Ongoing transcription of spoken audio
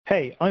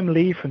Hey, I'm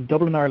Lee from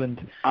Dublin,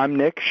 Ireland. I'm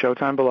Nick,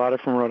 Showtime Bellata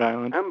from Rhode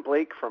Island. I'm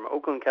Blake from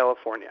Oakland,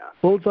 California.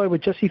 Bullseye with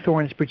Jesse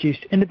Thorne is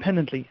produced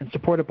independently and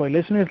supported by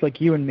listeners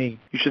like you and me.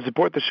 You should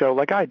support the show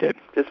like I did.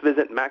 Just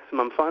visit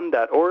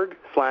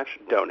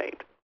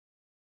MaximumFun.org/donate.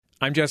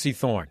 I'm Jesse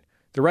Thorne.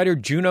 The writer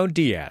Junot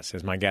Díaz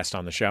is my guest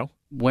on the show.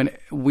 When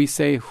we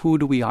say, who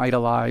do we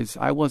idolize?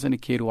 I wasn't a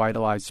kid who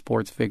idolized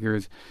sports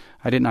figures.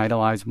 I didn't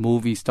idolize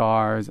movie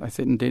stars. I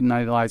didn't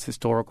idolize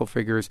historical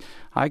figures.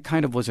 I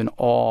kind of was in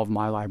awe of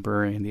my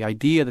librarian. The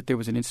idea that there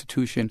was an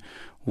institution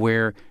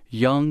where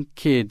young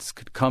kids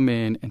could come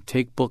in and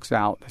take books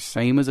out, the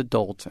same as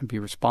adults, and be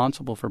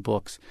responsible for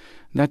books,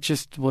 that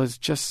just was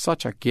just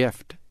such a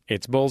gift.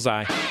 It's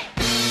Bullseye.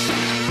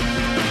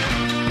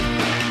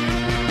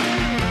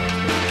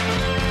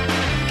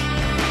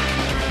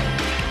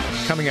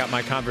 Coming up,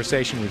 my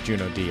conversation with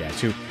Junot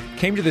Díaz, who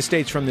came to the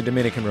States from the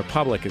Dominican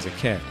Republic as a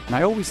kid. And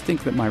I always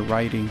think that my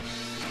writing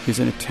is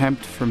an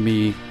attempt for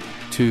me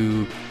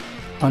to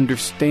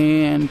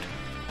understand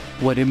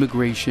what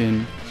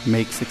immigration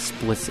makes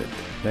explicit.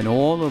 Then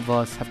all of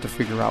us have to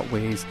figure out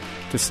ways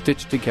to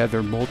stitch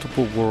together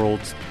multiple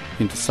worlds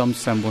into some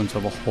semblance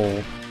of a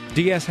whole.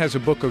 Díaz has a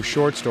book of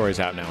short stories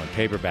out now in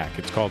paperback.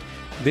 It's called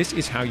This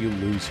Is How You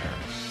Lose Her.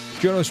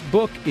 Junot's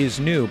book is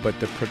new, but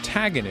the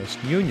protagonist,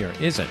 Junior,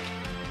 isn't.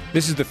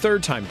 This is the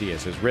third time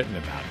Díaz has written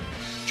about him.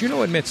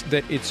 Junot admits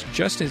that it's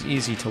just as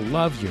easy to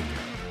love Junior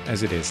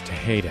as it is to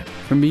hate him.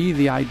 For me,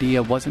 the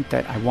idea wasn't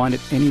that I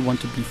wanted anyone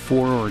to be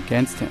for or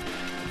against him,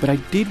 but I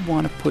did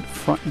want to put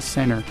front and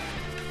center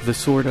the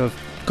sort of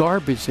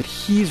garbage that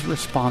he's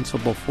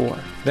responsible for.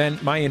 Then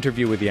my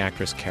interview with the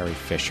actress Carrie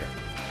Fisher.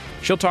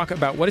 She'll talk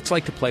about what it's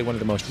like to play one of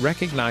the most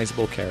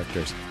recognizable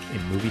characters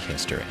in movie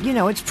history. You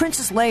know, it's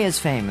Princess Leia's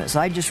famous.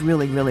 I just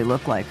really, really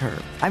look like her.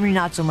 I mean,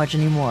 not so much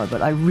anymore,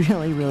 but I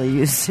really, really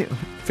used to.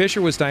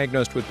 Fisher was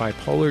diagnosed with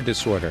bipolar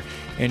disorder,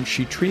 and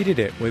she treated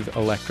it with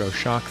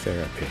electroshock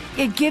therapy.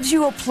 It gives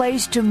you a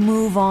place to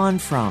move on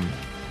from.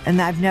 And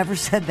I've never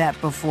said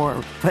that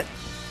before, but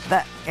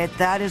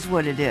that is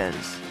what it is.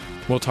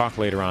 We'll talk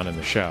later on in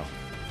the show.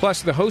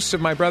 Plus, the hosts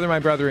of My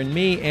Brother, and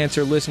Me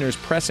answer listeners'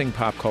 pressing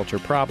pop culture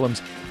problems.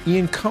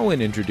 Ian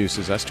Cohen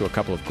introduces us to a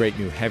couple of great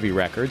new heavy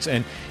records.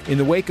 And in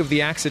the wake of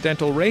The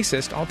Accidental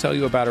Racist, I'll tell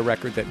you about a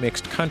record that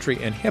mixed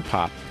country and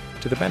hip-hop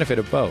to the benefit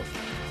of both.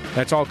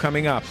 That's all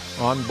coming up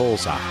on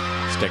Bullseye.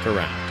 Stick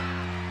around.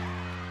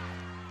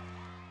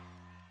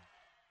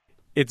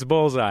 It's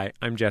Bullseye.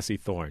 I'm Jesse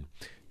Thorne.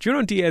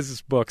 Junot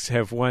Díaz's books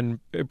have won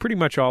pretty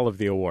much all of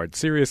the awards.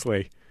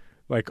 Seriously,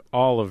 like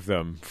all of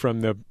them, from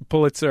the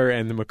Pulitzer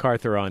and the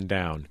MacArthur on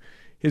down.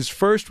 His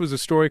first was a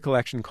story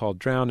collection called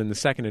Drown, and the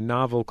second a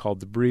novel called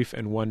The Brief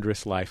and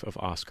Wondrous Life of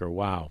Oscar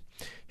Wilde.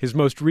 His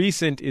most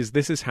recent is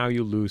This Is How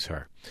You Lose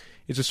Her.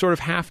 It's a sort of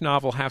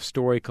half-novel,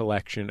 half-story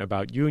collection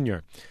about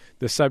Junior,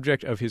 the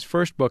subject of his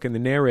first book and the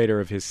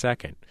narrator of his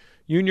second.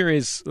 Junior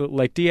is,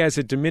 like Díaz,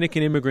 a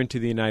Dominican immigrant to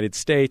the United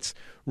States,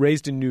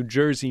 raised in New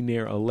Jersey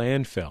near a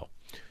landfill.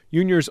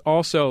 Junior is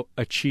also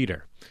a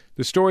cheater.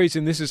 The stories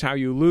in This Is How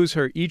You Lose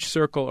Her each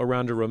circle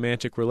around a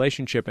romantic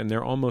relationship, and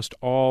they're almost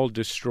all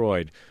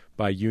destroyed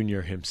by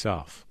Junior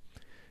himself.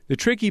 The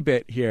tricky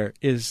bit here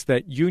is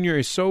that Junior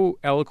is so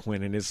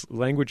eloquent and his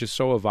language is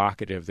so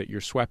evocative that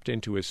you're swept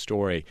into his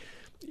story.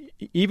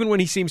 Even when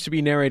he seems to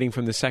be narrating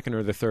from the second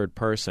or the third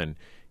person,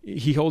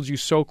 he holds you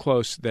so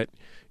close that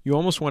you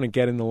almost want to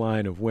get in the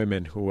line of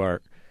women who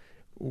are,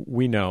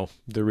 we know,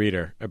 the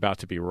reader, about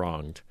to be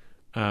wronged.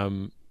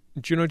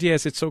 Junot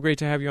Díaz, it's so great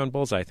to have you on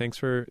Bullseye. Thanks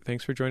for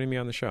joining me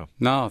on the show.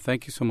 No,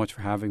 thank you so much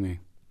for having me.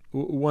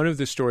 One of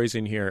the stories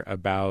in here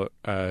about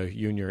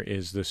Junior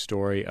is the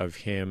story of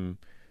him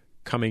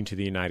coming to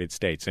the United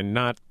States. And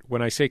not,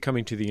 when I say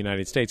coming to the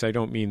United States, I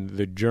don't mean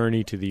the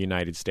journey to the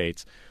United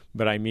States,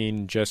 but I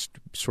mean just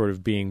sort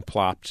of being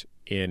plopped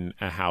in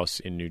a house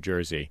in New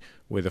Jersey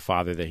with a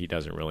father that he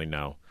doesn't really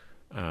know,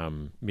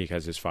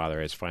 because his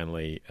father has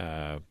finally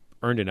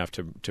earned enough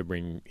to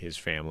bring his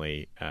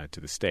family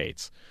to the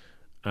States.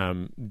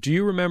 Do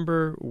you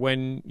remember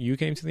when you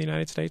came to the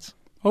United States?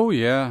 Oh,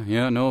 yeah,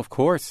 no, of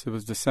course. It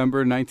was December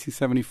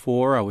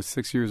 1974. I was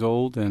 6 years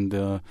old,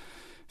 and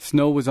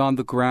snow was on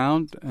the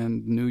ground,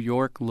 and New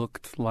York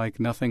looked like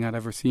nothing I'd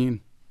ever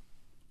seen.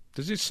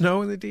 Does it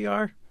snow in the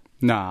DR?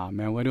 Nah,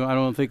 man, I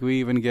don't think we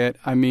even get,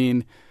 I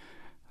don't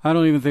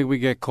even think we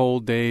get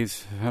cold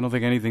days. I don't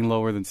think anything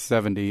lower than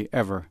 70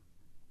 ever.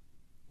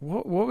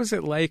 What was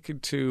it like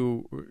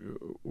to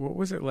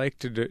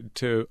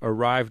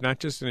arrive not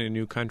just in a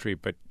new country,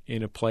 but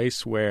in a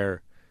place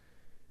where,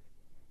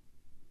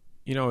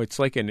 you know, it's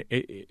like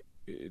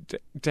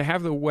to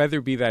have the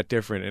weather be that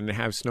different and to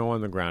have snow on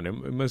the ground?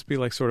 It must be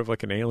like sort of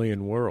like an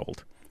alien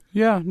world.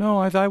 Yeah, no,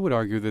 I would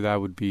argue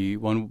that would be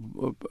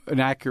an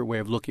accurate way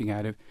of looking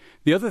at it.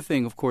 The other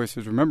thing, of course,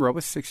 is remember I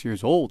was 6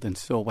 years old, and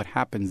so what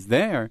happens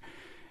there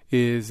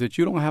is that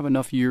you don't have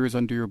enough years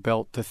under your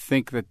belt to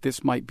think that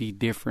this might be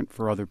different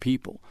for other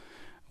people.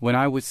 When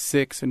I was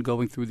 6 and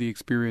going through the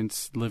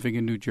experience living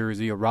in New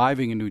Jersey,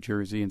 arriving in New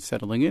Jersey and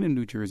settling in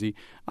New Jersey,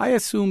 I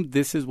assumed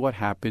this is what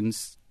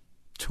happens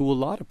to a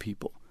lot of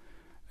people.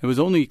 It was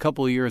only a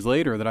couple of years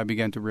later that I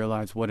began to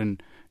realize what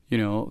kind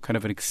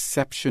of an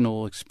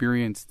exceptional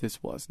experience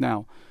this was.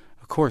 Now,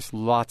 of course,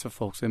 lots of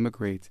folks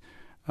immigrate.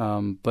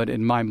 But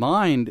in my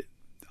mind,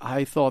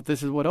 I thought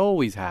this is what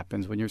always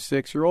happens. When you're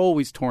 6, you're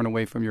always torn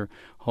away from your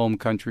home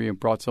country and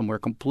brought somewhere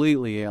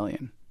completely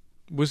alien.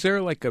 Was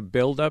there like a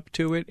build-up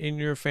to it in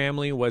your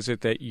family? Was it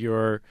that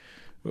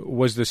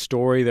was the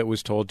story that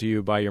was told to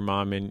you by your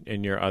mom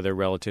and your other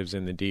relatives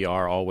in the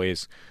DR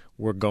always,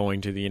 we're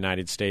going to the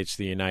United States.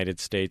 The United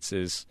States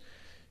is,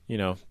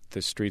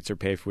 the streets are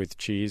paved with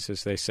cheese,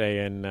 as they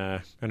say in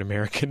An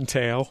American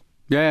Tale?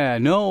 Yeah,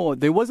 no,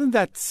 there wasn't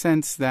that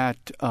sense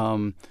that,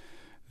 as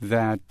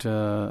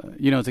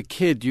a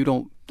kid, you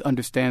don't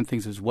understand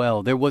things as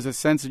well. There was a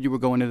sense that you were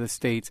going to the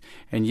States,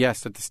 and yes,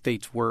 that the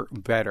States were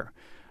better,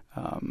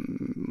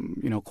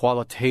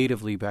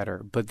 qualitatively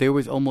better. But there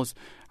was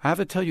I have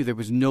to tell you, there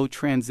was no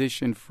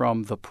transition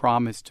from the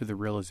promise to the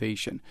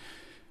realization.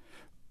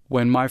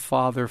 When my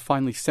father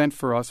finally sent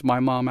for us, my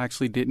mom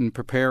actually didn't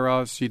prepare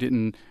us. She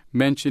didn't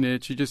mention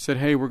it. She just said,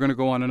 hey, we're going to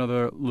go on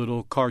another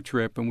little car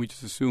trip. And we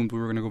just assumed we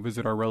were going to go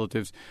visit our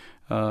relatives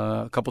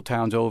a couple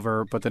towns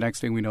over. But the next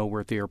thing we know,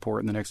 we're at the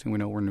airport. And the next thing we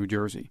know, we're in New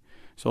Jersey.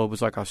 So it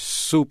was like a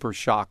super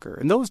shocker.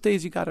 In those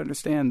days, you got to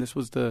understand, this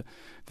was the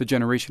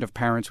generation of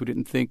parents who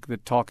didn't think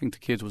that talking to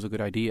kids was a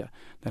good idea,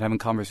 that having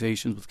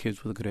conversations with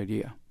kids was a good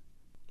idea.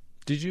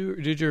 Did you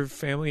and your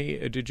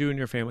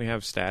family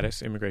have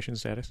immigration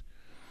status?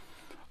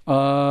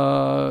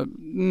 I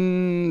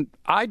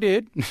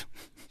did.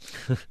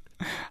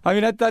 I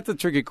mean, that's a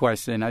tricky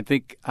question. I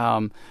think,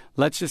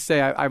 let's just say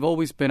I've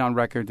always been on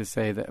record to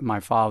say that my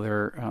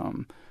father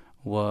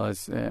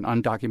was an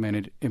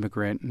undocumented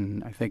immigrant.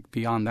 And I think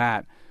beyond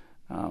that,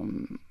 I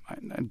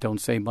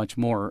don't say much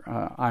more.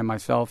 I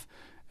myself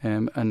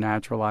am a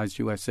naturalized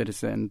U.S.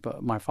 citizen,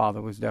 but my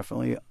father was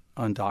definitely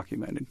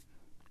undocumented.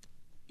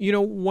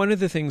 One of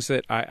the things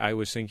that I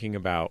was thinking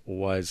about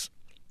was,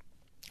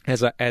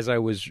 as I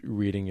was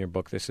reading your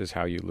book, This Is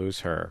How You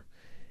Lose Her,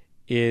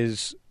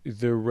 is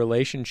the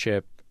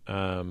relationship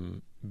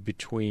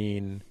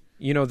between,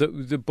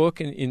 the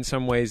book in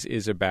some ways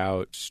is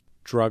about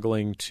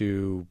struggling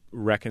to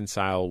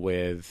reconcile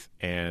with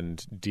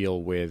and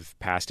deal with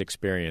past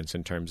experience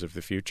in terms of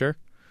the future.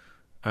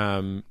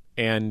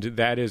 And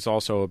that is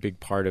also a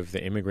big part of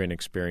the immigrant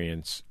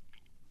experience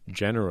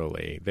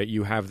generally, that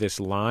you have this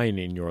line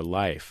in your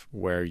life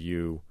where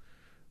you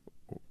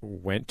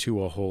went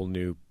to a whole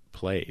new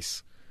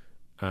place.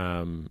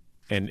 And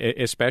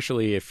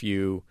especially if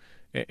you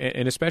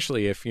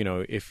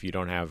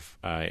don't have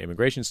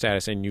immigration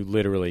status and you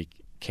literally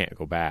can't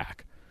go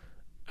back.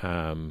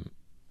 And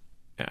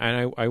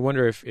I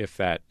wonder if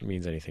that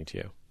means anything to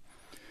you.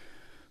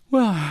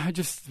 Well,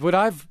 what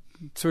I've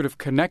sort of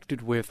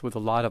connected with a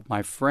lot of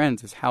my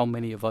friends is how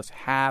many of us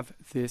have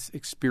this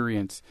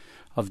experience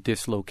of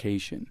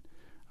dislocation.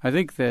 I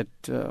think that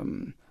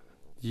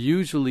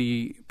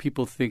usually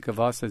people think of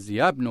us as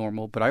the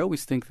abnormal, but I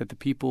always think that the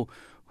people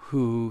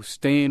who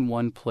stay in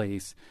one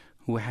place,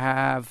 who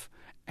have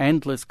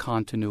endless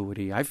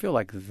continuity, I feel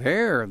like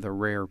they're the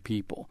rare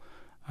people.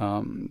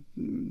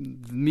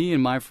 Me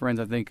and my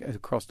friends, I think,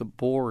 across the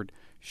board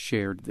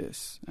shared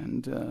this.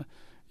 And,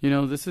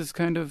 this is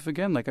kind of,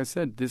 again, like I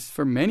said, this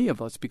for many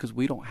of us, because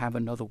we don't have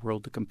another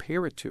world to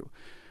compare it to.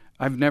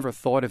 I've never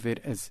thought of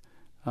it as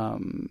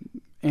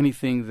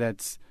anything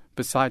that's,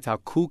 besides how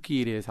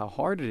kooky it is, how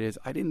hard it is,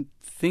 I didn't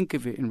think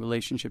of it in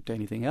relationship to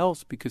anything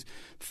else, because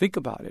think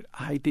about it,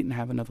 I didn't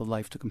have another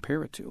life to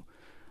compare it to.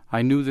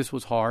 I knew this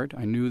was hard.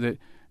 I knew that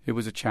it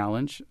was a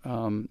challenge.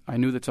 I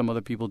knew that some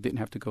other people didn't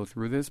have to go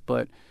through this,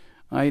 but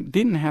I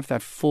didn't have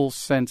that full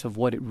sense of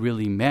what it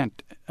really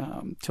meant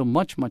till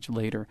much, much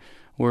later,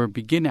 or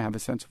begin to have a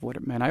sense of what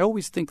it meant. I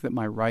always think that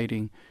my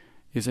writing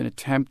is an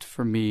attempt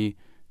for me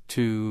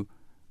to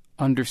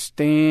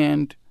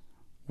understand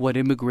what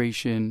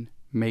immigration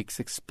makes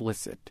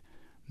explicit,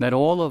 that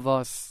all of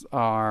us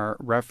are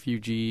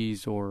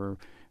refugees or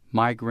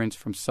migrants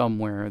from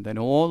somewhere, that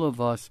all of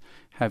us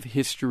have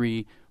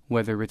history,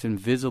 whether it's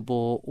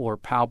invisible or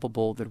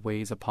palpable, that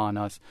weighs upon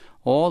us.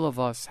 All of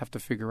us have to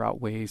figure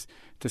out ways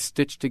to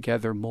stitch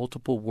together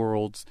multiple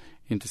worlds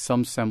into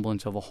some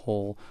semblance of a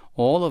whole.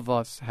 All of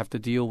us have to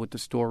deal with the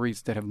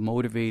stories that have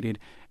motivated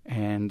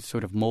and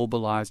sort of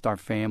mobilized our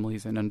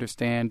families, and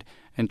understand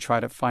and try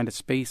to find a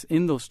space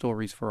in those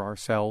stories for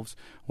ourselves,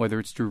 whether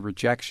it's through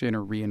rejection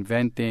or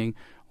reinventing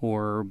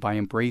or by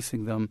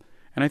embracing them.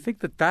 And I think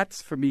that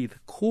that's, for me, the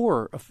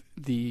core of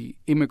the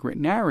immigrant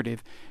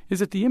narrative, is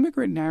that the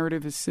immigrant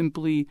narrative is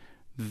simply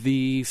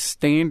the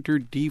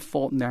standard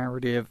default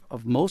narrative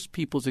of most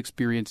people's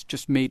experience,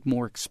 just made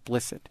more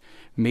explicit,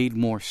 made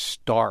more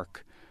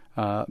stark,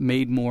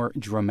 made more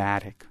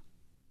dramatic.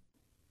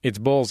 It's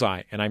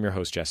Bullseye, and I'm your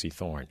host, Jesse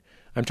Thorne.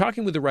 I'm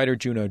talking with the writer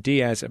Junot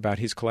Diaz about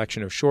his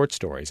collection of short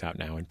stories out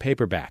now in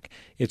paperback.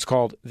 It's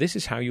called This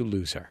Is How You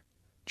Lose Her.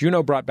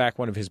 Junot brought back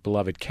one of his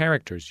beloved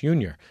characters,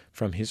 Junior,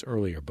 from his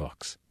earlier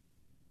books.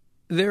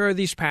 There are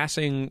these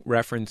passing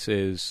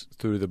references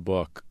through the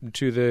book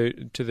to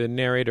the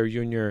narrator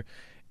Junior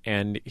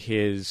and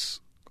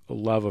his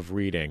love of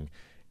reading.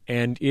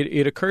 And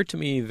it occurred to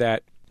me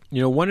that,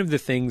 one of the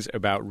things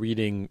about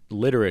reading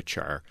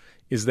literature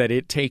is that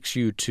it takes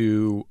you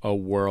to a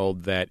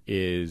world that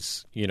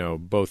is,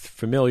 both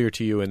familiar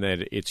to you in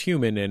that it's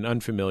human and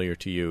unfamiliar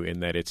to you in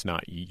that it's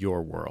not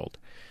your world.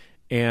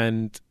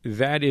 And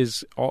that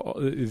is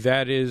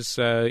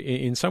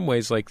in some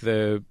ways like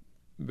a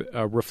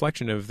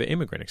reflection of the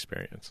immigrant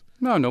experience.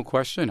 No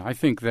question. I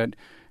think that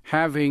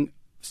having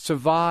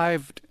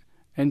survived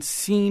and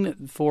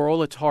seen for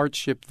all its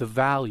hardship the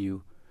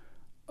value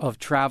of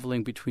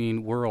traveling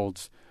between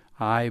worlds,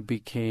 I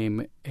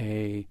became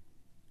a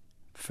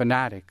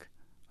fanatic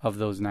of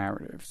those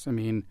narratives. I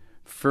mean,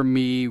 for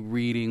me,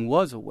 reading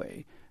was a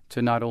way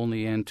to not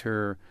only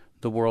enter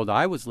the world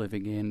I was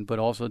living in, but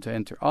also to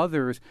enter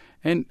others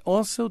and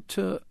also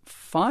to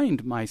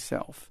find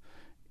myself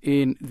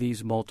in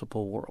these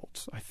multiple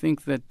worlds. I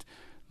think that,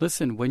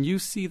 listen, when you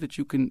see that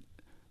you can,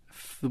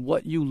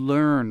 what you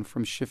learn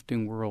from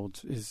shifting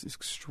worlds is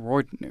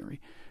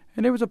extraordinary.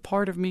 And there was a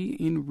part of me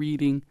in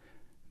reading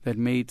that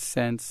made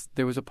sense.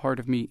 There was a part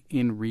of me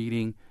in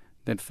reading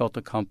that felt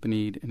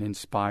accompanied and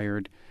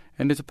inspired.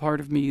 And there's a part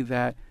of me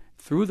that,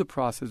 through the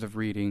process of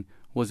reading,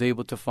 was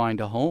able to find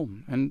a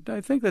home. And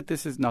I think that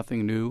this is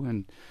nothing new.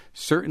 And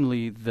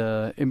certainly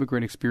the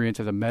immigrant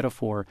experience as a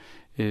metaphor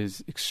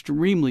is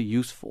extremely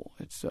useful.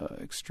 It's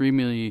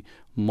extremely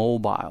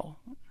mobile.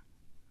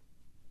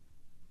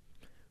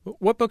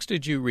 What books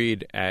did you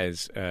read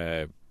as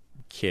a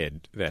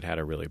kid that had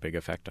a really big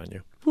effect on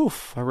you?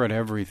 Oof, I read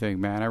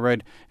everything,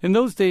 man. In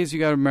those days, you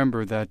got to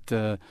remember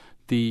that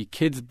the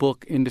kids'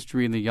 book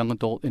industry and the young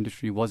adult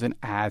industry wasn't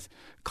as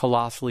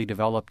colossally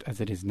developed as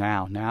it is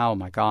now. Now,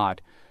 my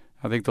God,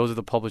 I think those are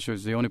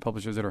the only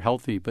publishers that are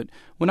healthy. But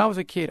when I was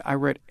a kid, I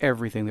read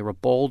everything. They were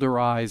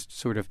Boulderized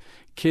sort of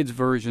kids'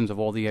 versions of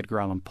all the Edgar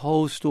Allan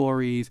Poe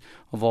stories,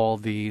 of all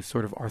the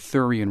sort of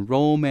Arthurian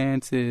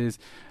romances.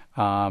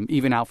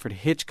 Even Alfred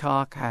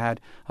Hitchcock had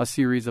a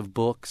series of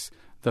books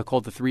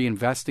called The Three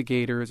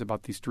Investigators,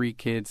 about these three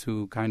kids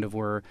who kind of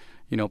were,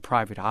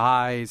 private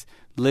eyes,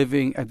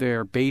 living,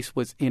 their base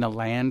was in a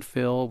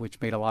landfill,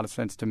 which made a lot of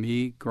sense to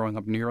me, growing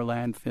up near a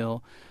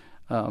landfill.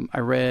 I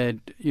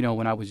read,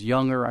 when I was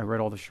younger, I read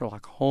all the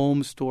Sherlock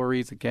Holmes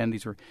stories. Again,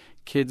 these were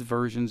kids'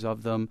 versions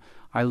of them.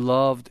 I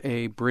loved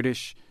a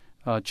British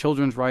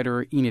children's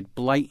writer, Enid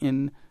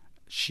Blyton.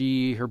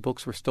 Her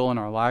books were still in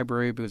our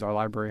library because our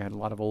library had a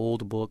lot of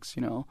old books,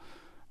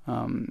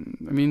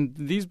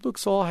 these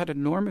books all had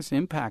enormous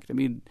impact.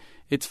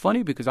 It's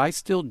funny because I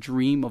still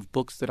dream of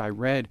books that I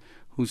read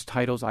whose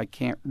titles I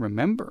can't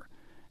remember.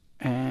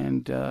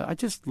 And I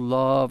just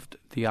loved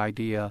the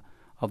idea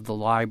of the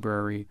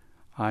library.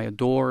 I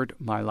adored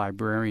my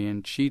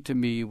librarian. She, to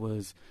me,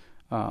 was,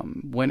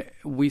 when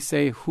we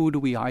say, who do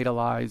we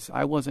idolize?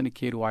 I wasn't a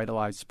kid who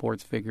idolized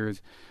sports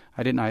figures.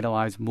 I didn't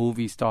idolize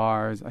movie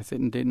stars. I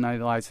didn't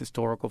idolize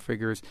historical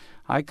figures.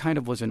 I kind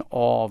of was in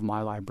awe of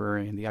my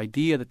librarian. The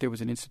idea that there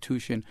was an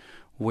institution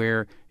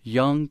where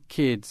young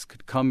kids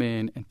could come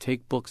in and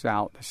take books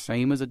out, the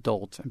same as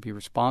adults, and be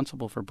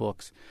responsible for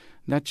books,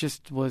 that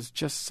was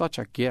just such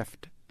a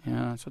gift.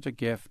 Such a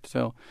gift.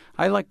 So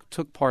I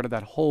took part of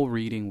that whole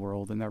reading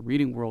world, and that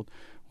reading world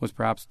was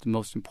perhaps the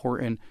most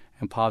important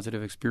and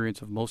positive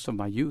experience of most of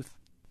my youth.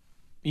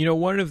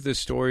 One of the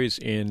stories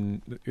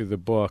in the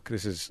book,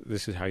 This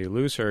is How You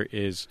Lose Her,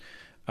 is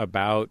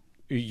about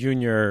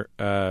Junior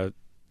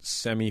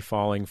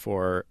semi-falling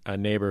for a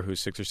neighbor who's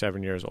 6 or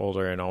 7 years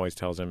older and always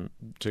tells him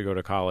to go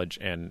to college.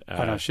 And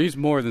no, she's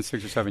more than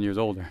 6 or 7 years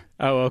older.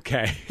 Oh,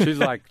 okay. She's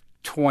like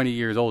 20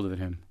 years older than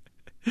him.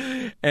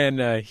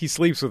 And he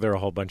sleeps with her a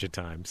whole bunch of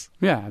times.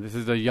 Yeah, this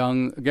is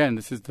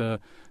a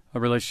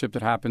relationship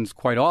that happens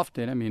quite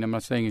often. I'm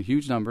not saying in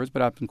huge numbers,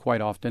 but happens quite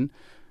often.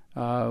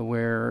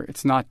 Where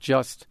it's not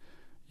just,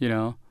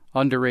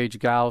 underage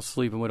gals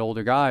sleeping with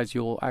older guys.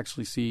 You'll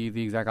actually see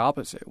the exact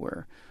opposite,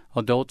 where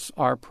adults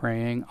are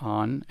preying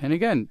on, and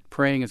again,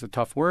 preying is a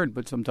tough word,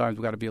 but sometimes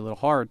we've got to be a little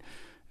hard.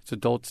 It's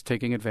adults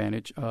taking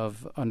advantage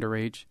of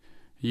underage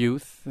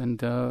youth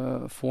and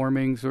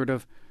forming sort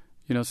of,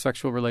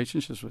 sexual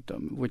relationships with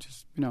them, which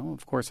is,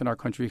 of course, in our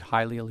country,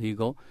 highly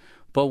illegal.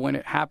 But when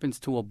it happens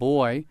to a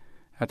boy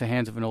at the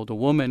hands of an older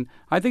woman,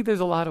 I think there's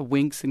a lot of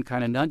winks and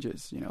kind of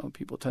nudges.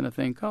 People tend to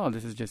think, oh,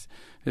 this is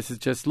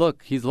just,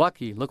 look, he's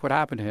lucky. Look what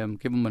happened to him.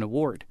 Give him an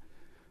award.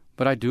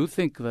 But I do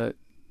think that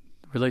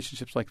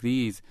relationships like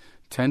these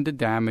tend to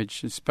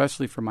damage,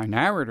 especially for my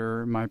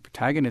narrator, my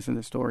protagonist in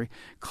the story,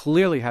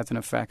 clearly has an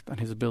effect on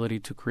his ability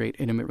to create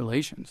intimate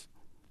relations.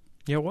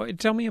 Yeah, well,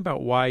 tell me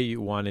about why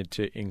you wanted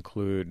to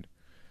include,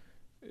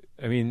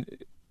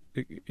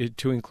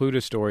 to include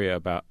a story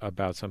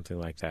about something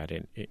like that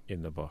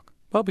in the book.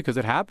 Well, because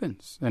it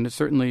happens, and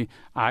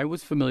I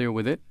was familiar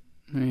with it.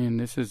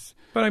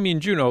 But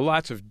Juno,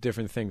 lots of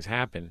different things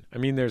happen.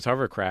 There's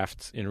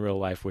hovercrafts in real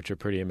life which are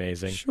pretty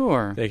amazing.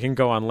 Sure. They can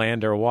go on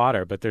land or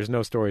water, but there's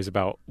no stories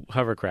about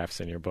hovercrafts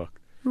in your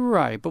book.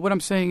 Right, but what I'm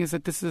saying is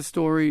that this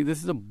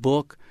is a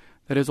book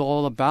that is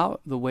all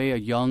about the way a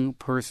young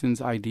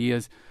person's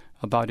ideas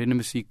about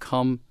intimacy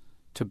come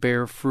to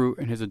bear fruit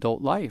in his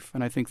adult life.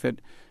 And I think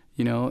that,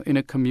 in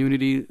a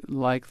community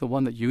like the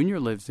one that Junior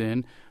lives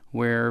in,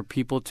 where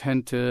people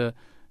tend to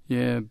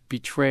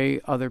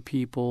betray other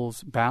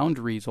people's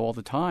boundaries all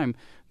the time,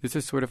 this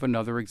is sort of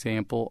another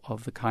example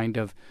of the kind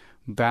of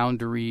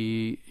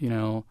boundary,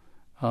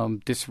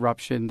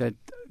 disruption that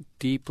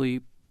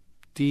deeply,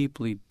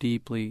 deeply,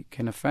 deeply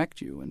can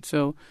affect you. And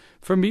so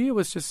for me, it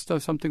was just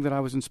something that I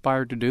was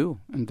inspired to do.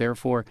 And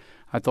therefore,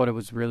 I thought it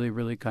was really,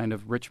 really kind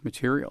of rich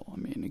material. I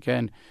mean,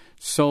 again,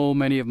 so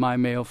many of my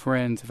male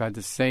friends have had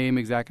the same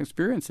exact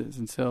experiences.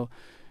 And so,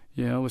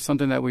 it was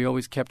something that we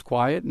always kept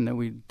quiet and that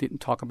we didn't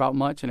talk about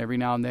much. And every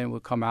now and then it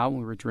would come out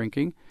when we were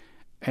drinking.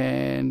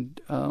 And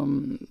a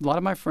lot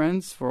of my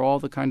friends, for all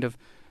the kind of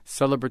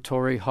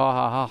celebratory ha,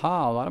 ha, ha,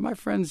 ha, a lot of my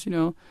friends,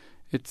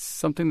 it's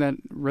something that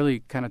really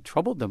kind of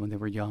troubled them when they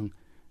were young.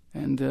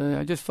 And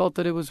I just felt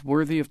that it was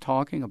worthy of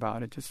talking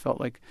about. It just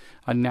felt like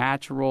a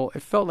natural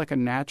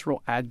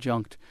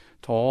adjunct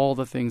to all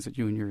the things that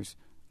Junior's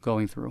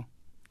going through.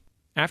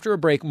 After a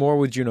break, more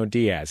with Junot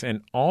Diaz,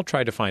 and I'll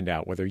try to find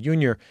out whether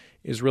Junior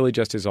is really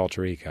just his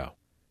alter ego.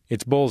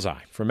 It's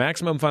Bullseye from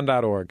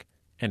MaximumFun.org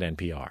and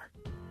NPR.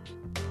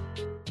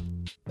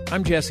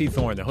 I'm Jesse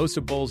Thorne, the host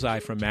of Bullseye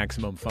from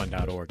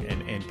MaximumFun.org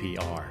and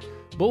NPR.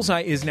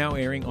 Bullseye is now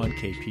airing on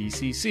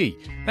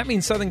KPCC. That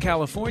means Southern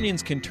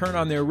Californians can turn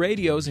on their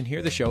radios and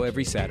hear the show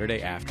every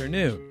Saturday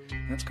afternoon.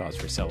 That's cause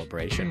for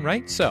celebration,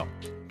 right? So,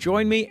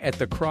 join me at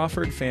the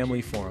Crawford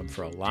Family Forum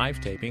for a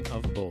live taping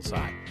of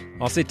Bullseye.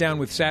 I'll sit down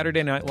with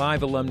Saturday Night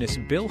Live alumnus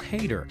Bill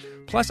Hader,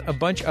 plus a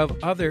bunch of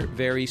other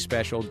very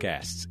special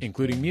guests,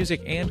 including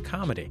music and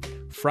comedy.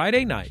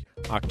 Friday night,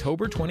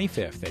 October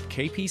 25th at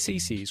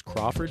KPCC's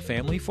Crawford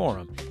Family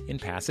Forum in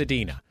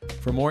Pasadena.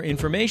 For more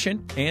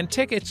information and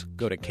tickets,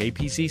 go to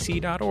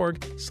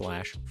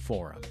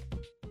kpcc.org/forum.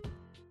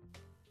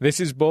 This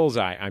is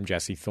Bullseye. I'm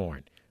Jesse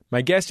Thorne.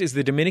 My guest is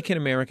the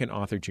Dominican-American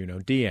author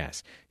Junot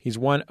Diaz. He's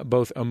won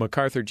both a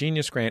MacArthur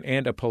Genius Grant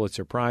and a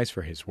Pulitzer Prize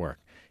for his work.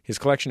 His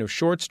collection of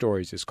short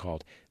stories is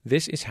called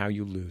This Is How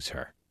You Lose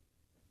Her.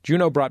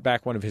 Junot brought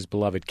back one of his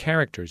beloved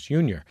characters,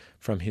 Junior,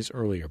 from his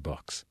earlier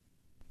books.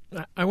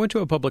 I went to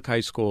a public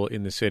high school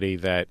in the city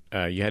that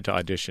you had to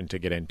audition to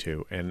get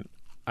into, and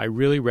I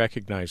really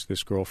recognized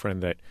this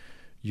girlfriend that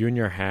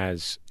Junior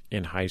has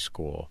in high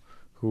school,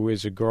 who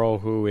is a girl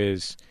who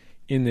is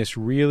in this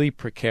really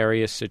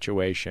precarious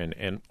situation,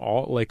 and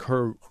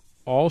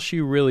all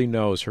she really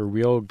knows, her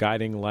real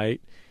guiding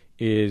light,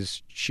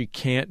 is she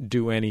can't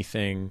do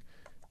anything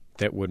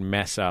that would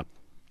mess up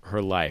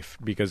her life,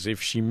 because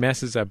if she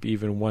messes up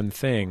even one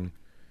thing,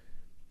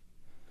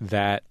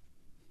 that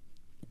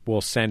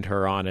will send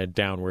her on a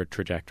downward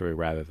trajectory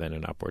rather than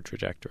an upward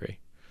trajectory.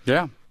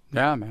 Yeah,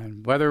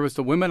 man. Whether it was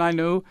the women I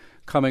knew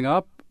coming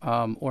up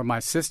or my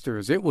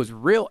sisters, it was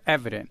real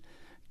evident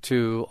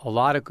to a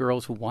lot of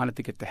girls who wanted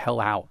to get the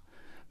hell out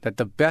that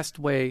the best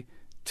way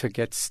to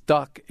get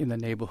stuck in the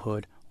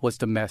neighborhood was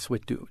to mess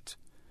with dudes,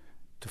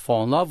 to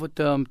fall in love with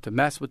them, to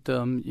mess with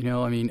them.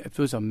 It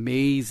was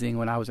amazing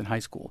when I was in high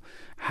school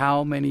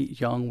how many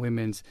young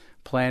women's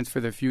plans for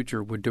their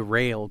future were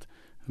derailed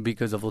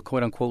because of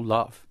quote-unquote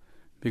love,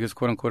 because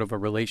quote-unquote of a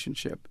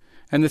relationship.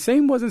 And the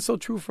same wasn't so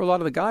true for a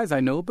lot of the guys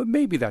I know, but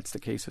maybe that's the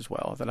case as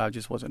well, that I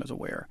just wasn't as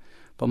aware.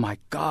 But my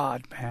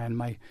God,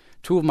 man,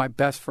 two of my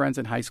best friends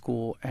in high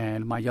school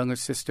and my younger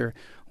sister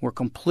were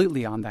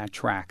completely on that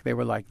track. They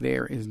were like,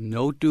 there is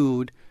no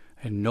dude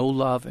and no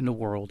love in the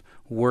world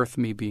worth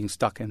me being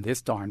stuck in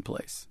this darn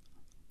place.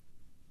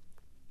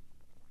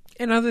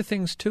 And other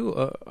things, too,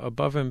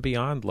 above and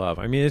beyond love.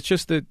 I mean, it's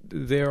just that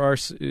there are...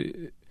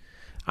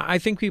 I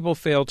think people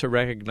fail to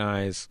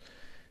recognize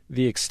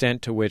the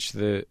extent to which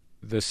the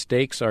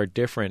stakes are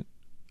different.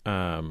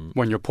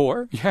 When you're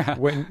poor, yeah.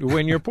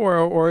 When you're poor,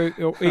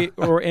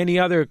 or any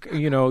other,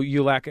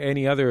 you lack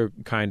any other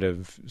kind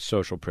of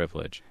social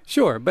privilege.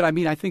 Sure, but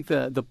I think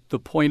the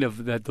point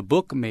of that the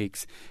book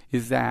makes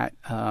is that,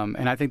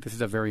 and I think this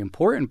is a very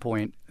important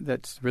point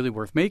that's really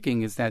worth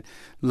making, is that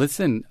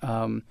listen,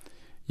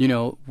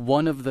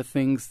 one of the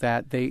things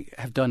that they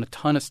have done a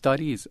ton of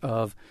studies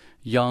of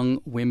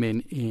young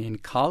women in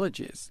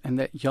colleges, and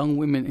that young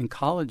women in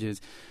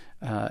colleges,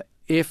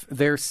 if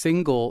they're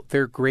single,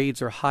 their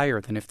grades are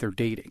higher than if they're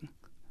dating.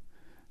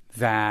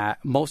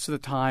 That most of the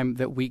time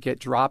that we get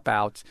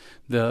dropouts,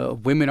 the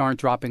women aren't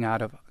dropping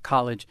out of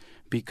college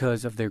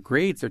because of their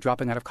grades. They're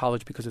dropping out of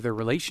college because of their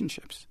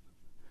relationships.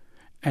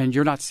 And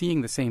you're not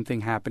seeing the same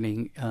thing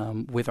happening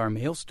with our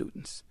male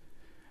students.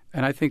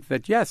 And I think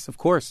that, yes, of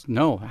course,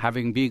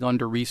 being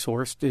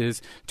under-resourced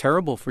is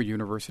terrible for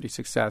university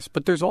success.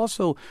 But there's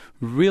also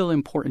real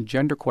important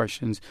gender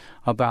questions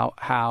about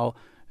how,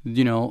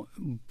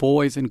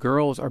 boys and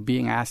girls are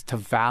being asked to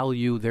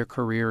value their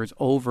careers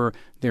over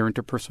their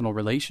interpersonal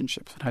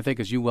relationships. And I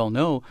think, as you well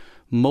know,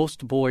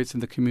 most boys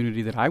in the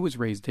community that I was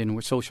raised in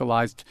were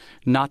socialized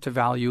not to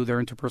value their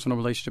interpersonal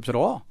relationships at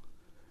all.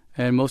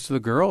 And most of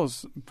the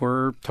girls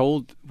were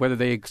told, whether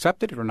they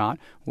accepted it or not,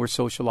 were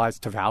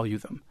socialized to value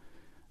them.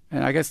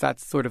 And I guess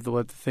that's sort of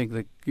the thing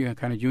that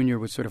kind of Junior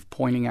was sort of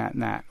pointing at in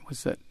that,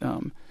 was that,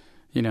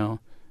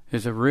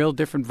 There's a real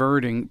different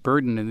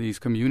burden in these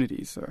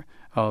communities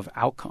of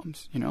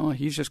outcomes.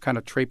 He's just kind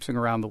of traipsing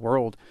around the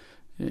world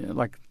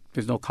like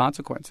there's no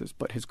consequences.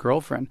 But his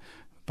girlfriend,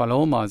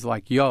 Paloma, is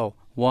like, yo,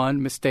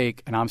 one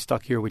mistake and I'm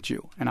stuck here with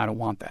you, and I don't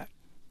want that.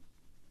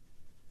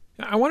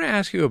 I want to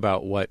ask you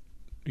about what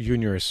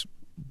Junior is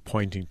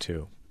pointing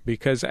to,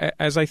 because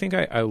as I think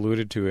I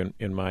alluded to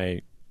in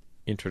my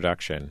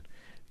introduction,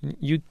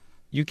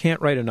 you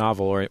can't write a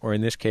novel, or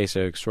in this case,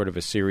 a sort of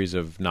a series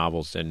of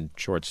novels and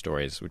short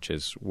stories, which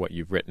is what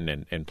you've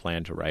written and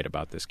plan to write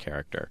about this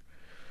character,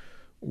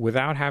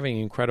 without having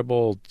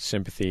incredible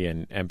sympathy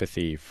and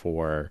empathy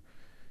for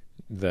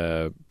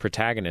the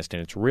protagonist.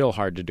 And it's real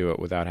hard to do it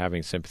without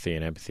having sympathy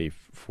and empathy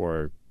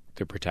for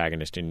the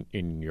protagonist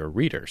in your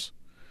readers,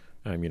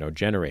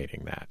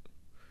 generating that.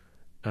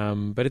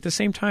 But at the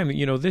same time,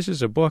 this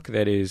is a book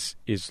that is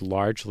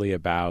largely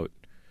about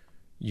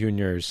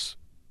Junior's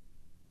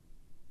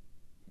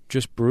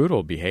just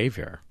brutal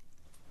behavior.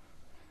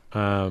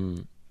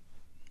 And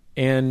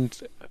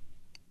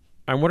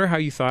I wonder how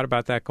you thought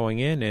about that going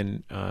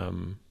in,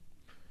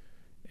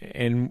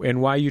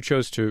 and why you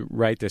chose to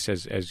write this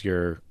as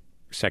your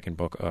second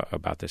book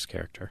about this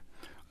character.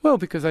 Well,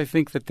 because I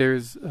think that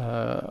there's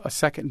a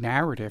second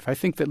narrative. I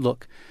think that,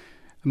 look,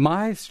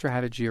 my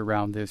strategy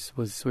around this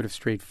was sort of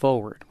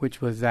straightforward, which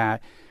was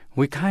that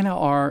we kind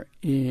of are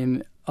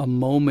in a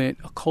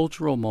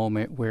cultural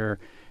moment where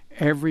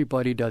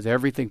everybody does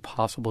everything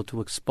possible to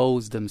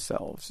expose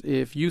themselves.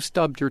 If you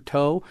stubbed your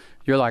toe,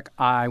 you're like,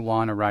 I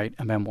want to write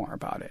a memoir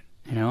about it.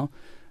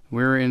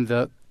 We're in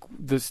the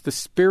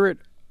spirit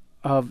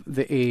of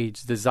the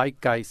age. The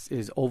zeitgeist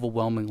is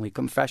overwhelmingly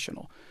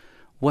confessional.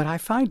 What I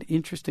find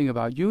interesting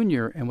about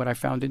Junior, and what I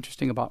found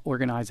interesting about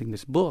organizing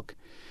this book,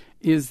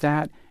 is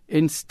that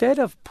instead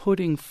of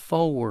putting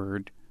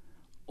forward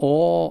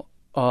all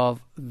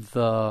of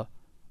the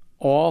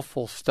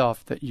awful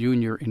stuff that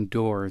Junior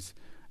endures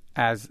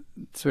as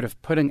sort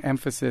of putting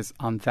emphasis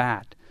on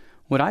that,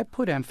 what I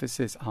put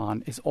emphasis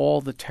on is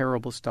all the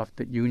terrible stuff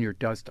that Junior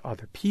does to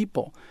other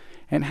people,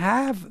 and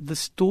have the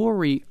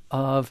story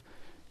of,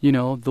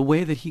 the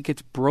way that he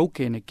gets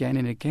broken again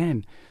and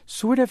again,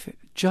 sort of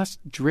just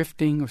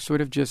drifting or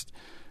sort of just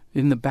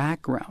in the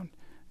background.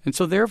 And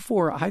so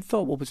therefore, I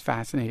thought what was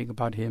fascinating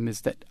about him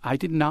is that I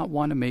did not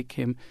want to make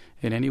him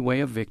in any way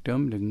a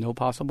victim, in no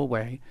possible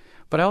way,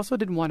 but I also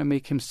didn't want to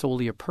make him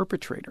solely a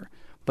perpetrator.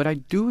 But I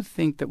do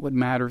think that what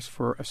matters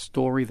for a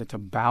story that's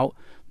about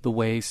the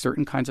way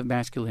certain kinds of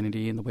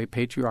masculinity and the way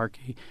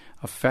patriarchy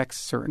affects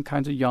certain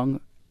kinds of young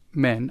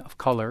men of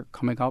color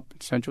coming up in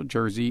Central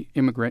Jersey,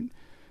 immigrant,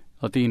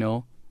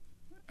 Latino,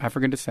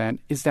 African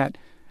descent, is that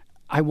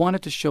I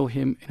wanted to show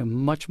him in a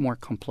much more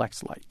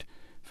complex light.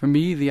 For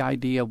me, the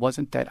idea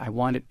wasn't that I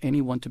wanted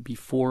anyone to be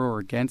for or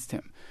against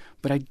him,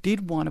 but I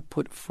did want to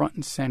put front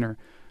and center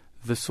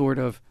the sort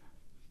of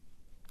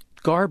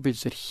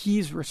garbage that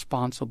he's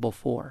responsible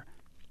for.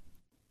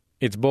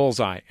 It's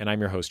Bullseye, and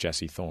I'm your host,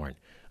 Jesse Thorne.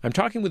 I'm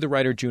talking with the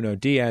writer Junot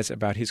Diaz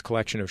about his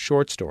collection of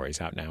short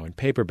stories out now in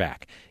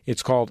paperback.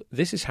 It's called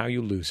This Is How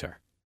You Lose Her.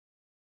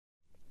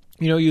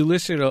 You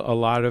listed a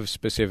lot of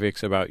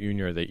specifics about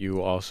Junior that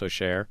you also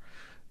share,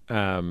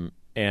 and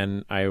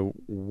I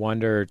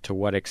wonder to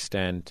what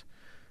extent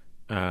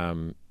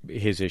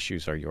his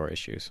issues are your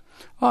issues.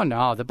 Oh,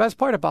 no. The best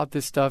part about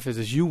this stuff is,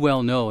 as you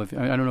well know, I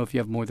don't know if you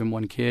have more than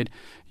one kid,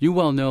 you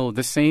well know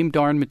the same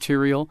darn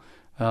material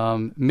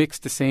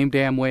mixed the same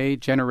damn way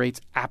generates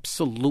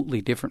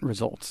absolutely different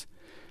results.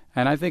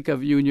 And I think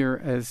of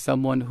Junior as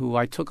someone who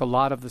I took a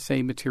lot of the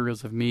same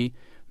materials of me,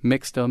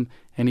 mixed them,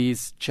 and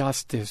he's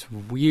just this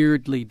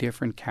weirdly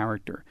different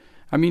character.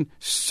 I mean,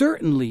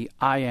 certainly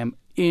I am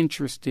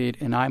interested,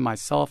 and I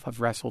myself have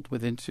wrestled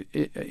with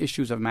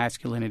issues of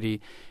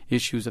masculinity,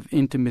 issues of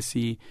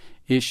intimacy,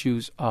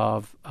 issues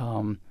of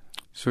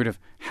sort of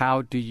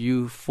how do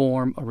you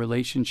form a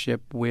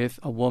relationship with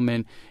a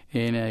woman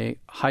in a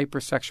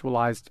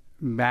hypersexualized,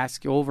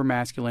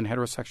 over-masculine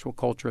heterosexual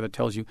culture that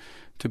tells you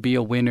to be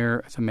a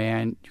winner as a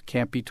man, you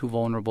can't be too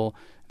vulnerable.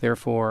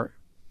 Therefore,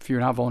 if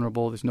you're not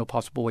vulnerable, there's no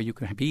possible way you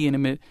can be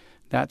intimate.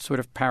 That sort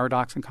of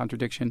paradox and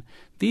contradiction.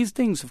 These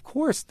things, of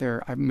course,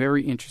 I'm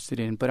very interested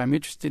in, but I'm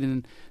interested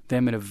in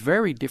them in a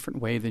very different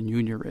way than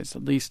Junior is.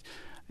 At least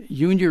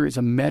Junior is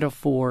a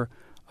metaphor,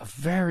 a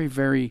very,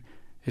 very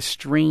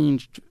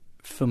estranged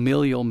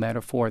familial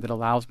metaphor that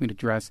allows me to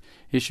address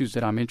issues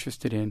that I'm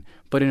interested in,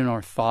 but in an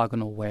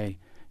orthogonal way.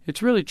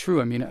 It's really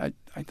true. I mean,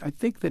 I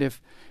think that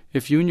if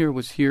Junior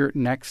was here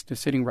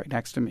sitting right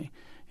next to me,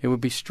 it would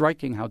be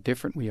striking how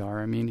different we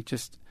are. I mean,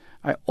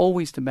 I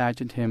always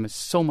imagined him as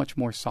so much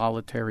more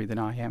solitary than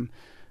I am,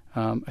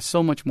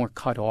 so much more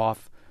cut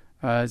off,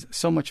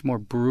 so much more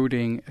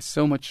brooding,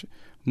 so much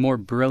more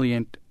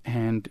brilliant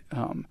and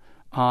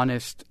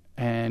honest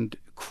and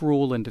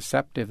cruel and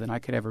deceptive than I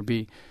could ever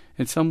be.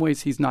 In some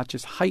ways, he's not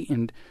just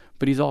heightened,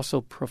 but he's also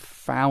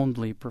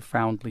profoundly,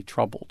 profoundly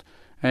troubled.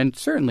 And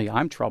certainly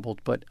I'm troubled,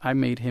 but I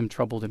made him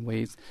troubled in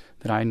ways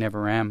that I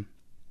never am.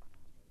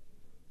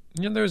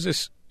 There was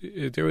this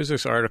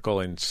article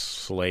in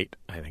Slate,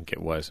 I think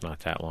it was,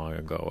 not that long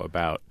ago,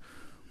 about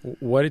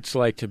what it's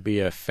like to be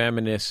a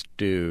feminist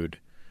dude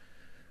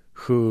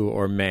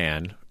or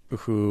man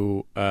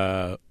who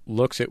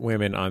looks at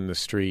women on the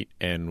street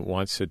and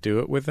wants to do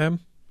it with them.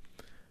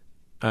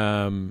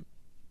 And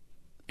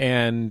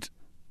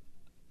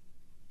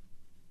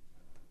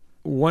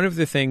one of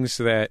the things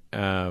that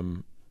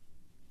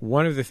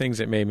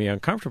made me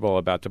uncomfortable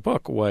about the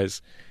book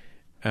was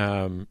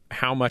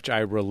how much I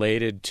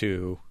related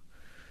to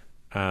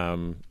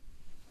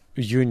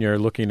Junior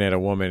looking at a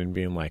woman and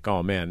being like,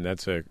 "Oh man,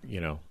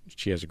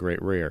 she has a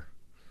great rear."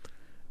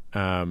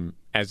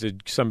 As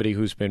somebody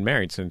who's been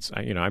married since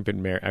I've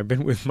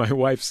been with my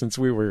wife since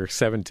we were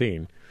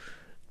 17.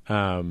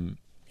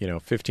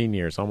 15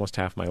 years, almost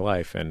half my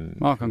life. And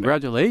well,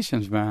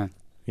 congratulations, man.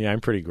 Yeah, I'm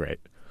pretty great.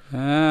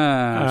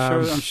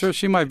 I'm sure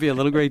she might be a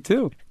little great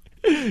too.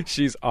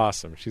 She's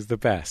awesome. She's the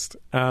best.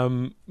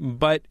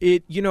 But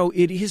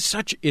it's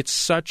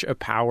such a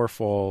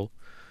powerful,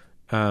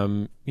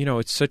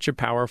 it's such a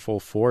powerful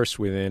force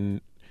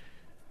within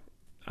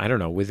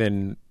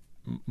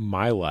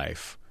my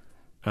life.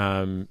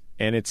 And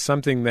it's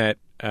something that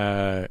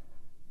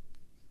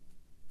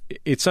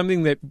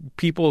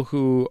people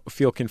who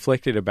feel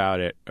conflicted about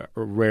it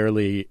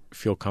rarely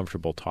feel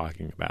comfortable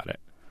talking about it.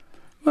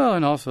 Well,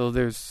 and also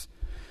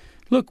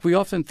look, we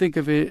often think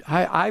of it.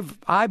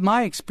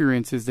 My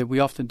experience is that we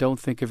often don't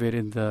think of it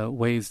in the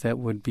ways that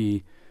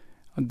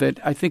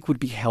I think would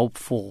be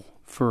helpful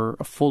for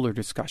a fuller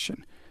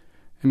discussion.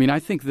 I mean, I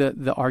think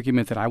the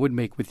argument that I would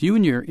make with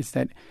Junior is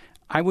that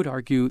I would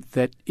argue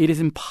that it is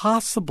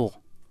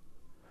impossible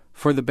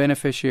for the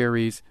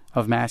beneficiaries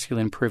of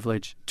masculine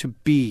privilege to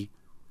be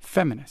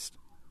feminist.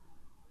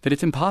 That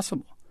it's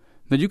impossible.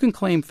 That you can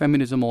claim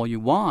feminism all you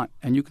want,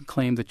 and you can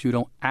claim that you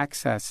don't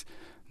access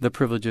the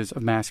privileges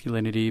of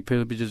masculinity,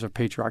 privileges of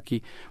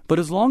patriarchy. But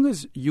as long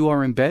as you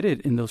are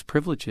embedded in those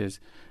privileges,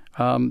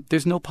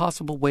 there's no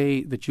possible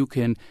way that you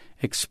can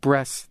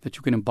express, that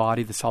you can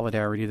embody the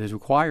solidarity that is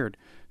required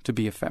to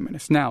be a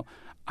feminist. Now,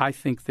 I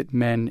think that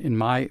men, in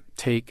my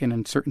take, and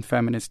in certain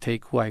feminists'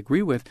 take who I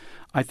agree with,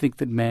 I think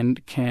that men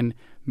can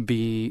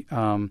be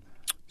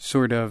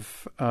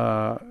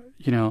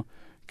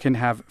can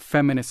have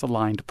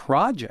feminist-aligned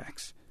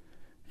projects.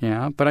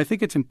 Yeah, but I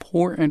think it's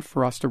important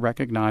for us to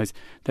recognize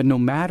that no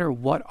matter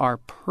what our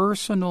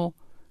personal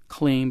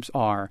claims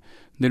are,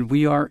 that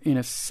we are in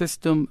a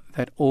system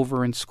that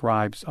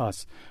over-inscribes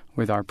us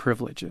with our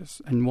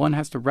privileges. And one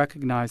has to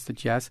recognize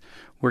that, yes,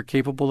 we're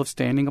capable of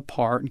standing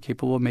apart and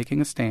capable of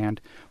making a stand,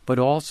 but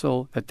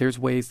also that there's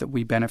ways that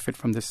we benefit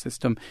from this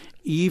system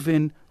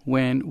even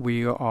when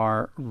we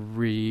are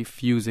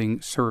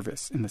refusing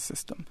service in the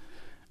system.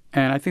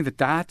 And I think that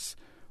that's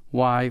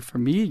why, for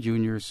me,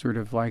 Junior is sort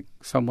of like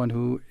someone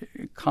who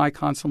I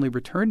constantly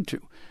return to,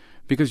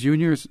 because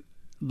Junior's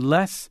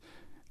less,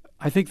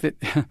 I think that,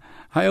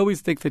 I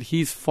always think that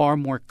he's far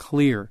more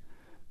clear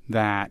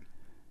that,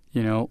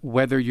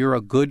 whether you're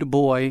a good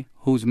boy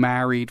who's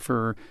married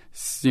for,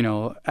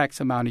 X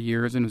amount of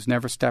years and who's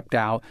never stepped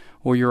out,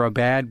 or you're a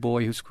bad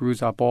boy who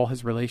screws up all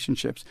his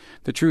relationships.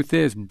 The truth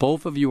is,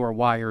 both of you are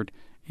wired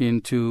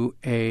into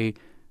a,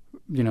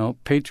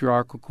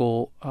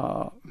 patriarchal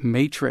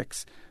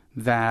matrix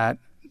that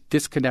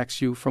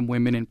disconnects you from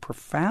women in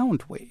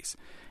profound ways.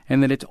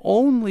 And that it's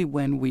only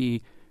when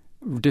we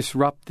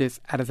disrupt this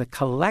as a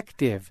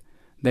collective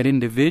that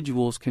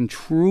individuals can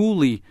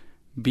truly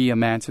be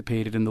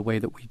emancipated in the way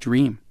that we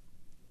dream.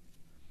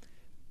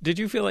 Did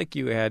you feel like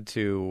you had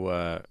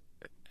to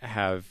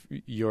have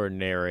your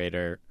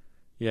narrator,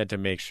 you had to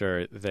make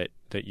sure that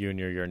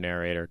Junior, your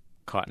narrator,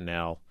 caught an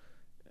L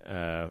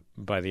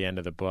by the end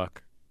of the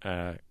book,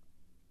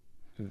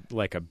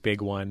 like a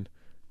big one,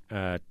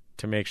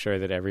 to make sure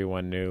that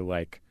everyone knew,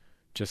 like,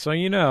 just so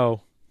you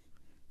know,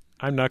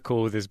 I'm not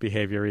cool with his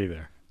behavior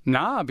either?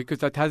 Nah, because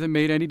that hasn't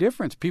made any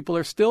difference. People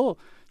are still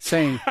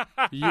saying,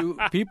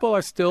 people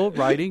are still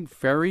writing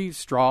very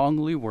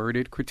strongly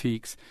worded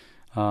critiques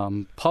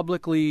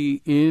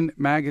publicly in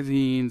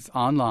magazines,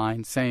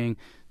 online, saying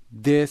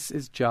this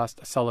is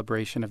just a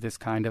celebration of this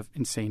kind of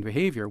insane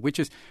behavior,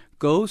 which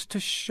goes to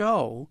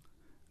show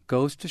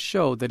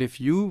that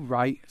if you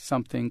write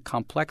something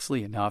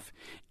complexly enough,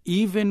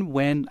 even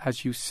when,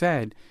 as you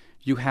said,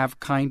 you have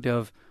kind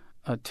of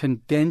a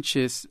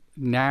tendentious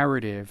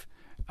narrative,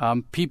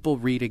 people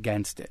read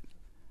against it.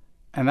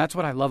 And that's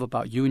what I love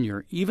about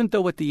Junior. Even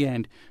though at the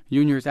end,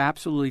 Junior is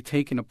absolutely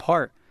taken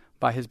apart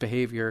by his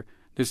behavior,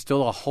 there's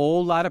still a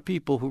whole lot of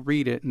people who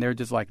read it and they're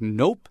just like,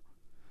 nope,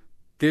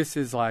 this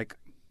is like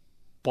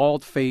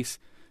bald-faced,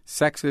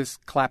 sexist,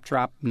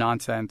 claptrap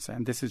nonsense,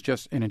 and this is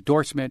just an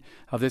endorsement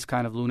of this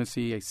kind of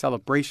lunacy, a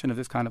celebration of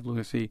this kind of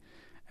lunacy.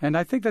 And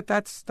I think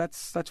that's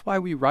why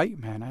we write,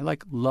 man. I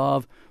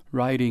love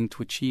writing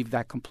to achieve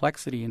that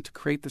complexity and to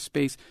create the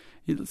space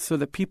so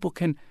that people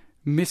can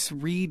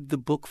misread the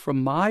book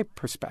from my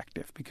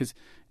perspective, because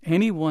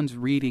anyone's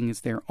reading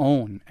is their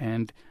own.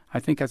 And I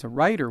think as a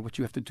writer, what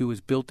you have to do is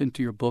build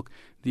into your book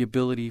the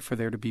ability for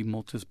there to be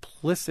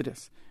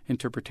multiplicitous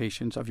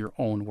interpretations of your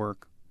own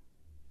work.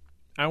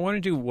 I want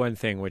to do one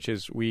thing, which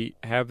is we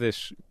have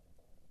this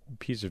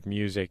piece of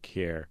music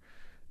here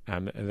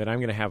that I'm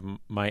going to have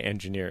my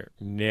engineer,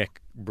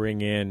 Nick,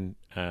 bring in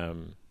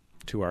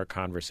to our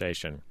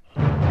conversation.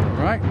 All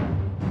right.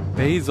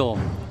 Basil.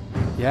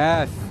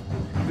 Yes.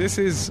 This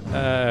is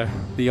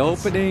the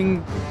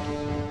opening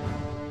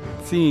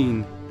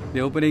scene,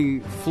 the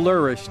opening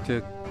flourish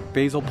to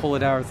Basil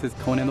Polidaris'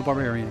 Conan the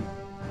Barbarian.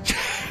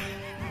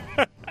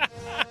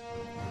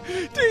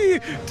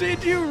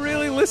 Did you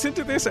really listen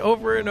to this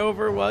over and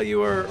over while you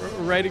were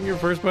writing your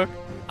first book?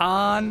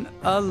 On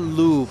a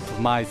loop,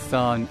 my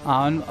son,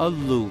 on a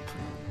loop.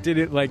 Did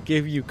it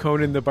give you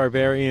Conan the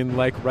Barbarian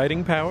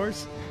writing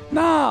powers?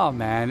 No,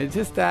 man, it's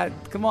just that,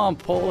 come on,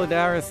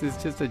 Polidaris is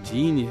just a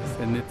genius,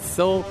 and it's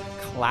so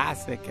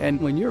classic. And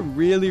when you're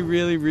really,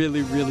 really,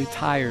 really, really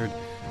tired,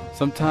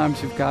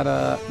 sometimes you've got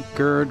to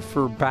gird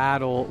for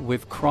battle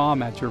with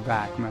Crom at your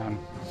back, man.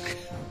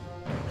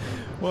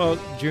 Well,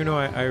 Juno,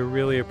 I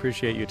really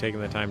appreciate you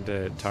taking the time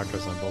to talk to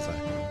us on Bullseye.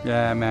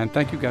 Yeah, man,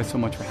 thank you guys so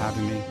much for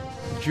having me.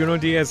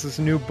 Junot Díaz's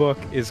new book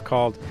is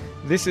called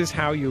This Is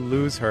How You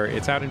Lose Her.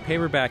 It's out in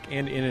paperback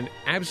and in an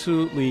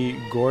absolutely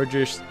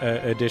gorgeous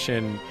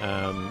edition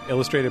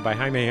illustrated by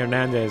Jaime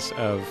Hernandez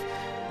of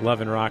Love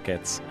and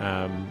Rockets.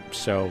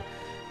 So,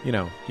 you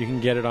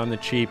can get it on the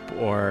cheap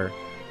or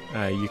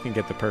you can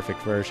get the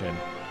perfect version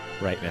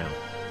right now.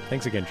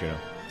 Thanks again, Juno.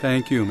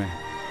 Thank you, man.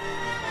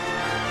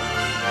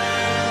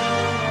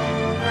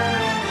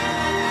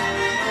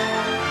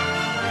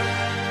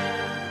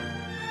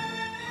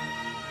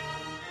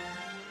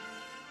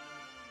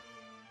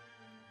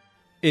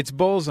 It's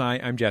Bullseye.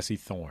 I'm Jesse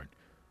Thorne.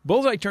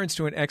 Bullseye turns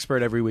to an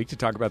expert every week to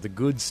talk about the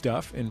good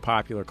stuff in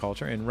popular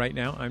culture, and right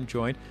now I'm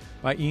joined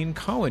by Ian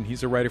Cohen.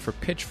 He's a writer for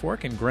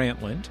Pitchfork and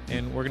Grantland,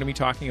 and we're going to be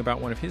talking about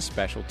one of his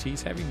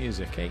specialties, heavy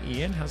music. Hey,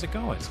 Ian, how's it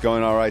going? It's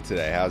going all right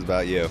today. How's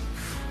about you?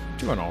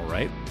 Doing all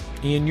right.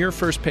 Ian, your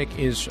first pick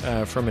is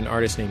from an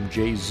artist named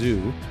Jay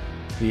Zhu.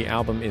 The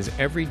album is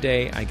Every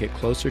Day I Get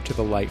Closer to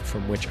the Light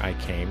From Which I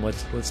Came.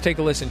 Let's take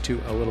a listen to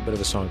a little bit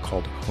of a song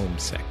called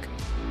Homesick.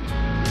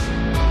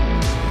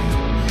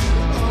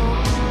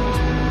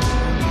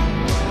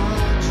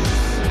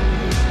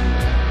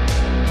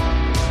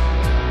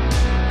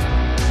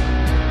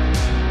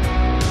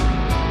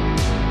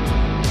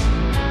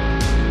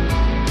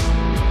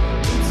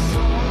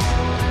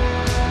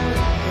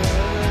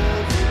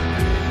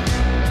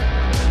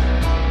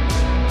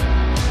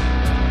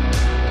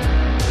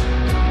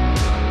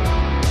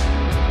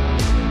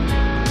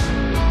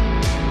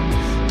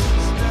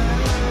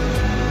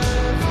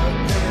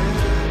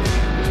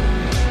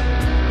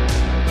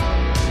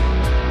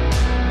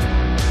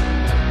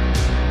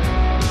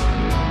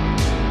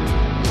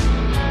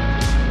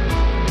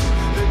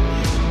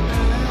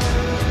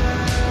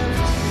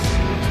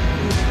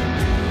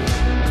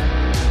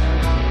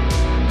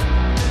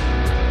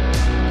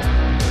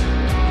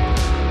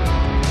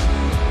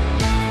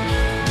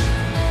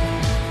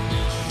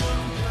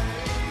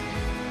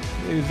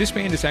 This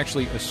band is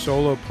actually a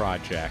solo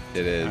project.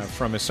 It is.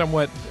 From a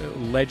somewhat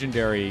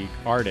legendary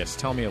artist.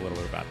 Tell me a little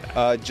bit about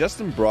that.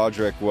 Justin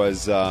Broderick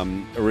was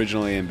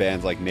originally in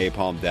bands like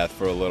Napalm Death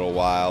for a little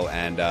while,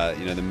 and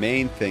the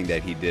main thing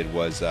that he did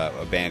was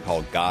a band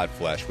called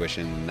Godflesh, which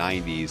in the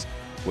 90s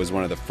was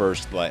one of the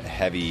first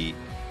heavy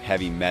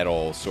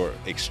metal, sort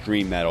of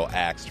extreme metal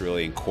acts to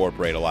really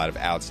incorporate a lot of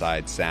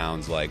outside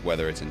sounds, like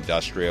whether it's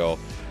industrial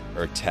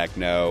or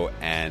techno,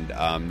 and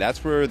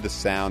that's where the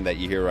sound that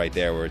you hear right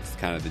there, where it's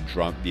kind of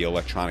the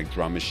electronic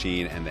drum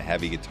machine and the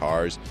heavy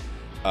guitars,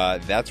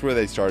 that's where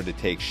they started to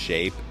take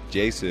shape.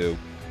 Jesu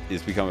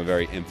has become a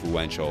very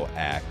influential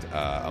act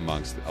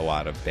amongst a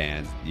lot of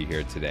bands you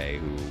hear today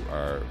who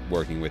are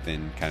working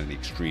within kind of the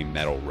extreme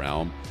metal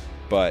realm,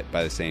 but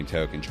by the same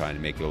token trying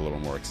to make it a little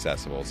more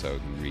accessible so it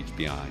can reach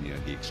beyond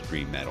the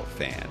extreme metal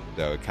fan.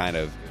 So it kind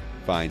of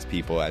finds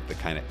people at the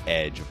kind of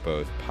edge of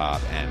both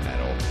pop and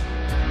metal.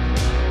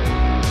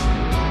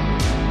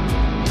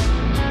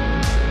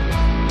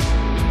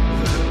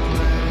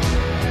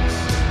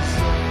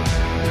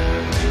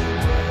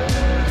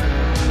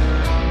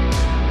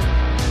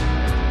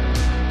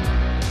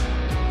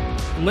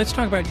 Let's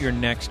talk about your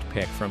next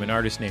pick from an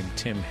artist named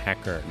Tim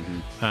Hecker.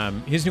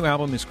 Mm-hmm. His new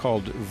album is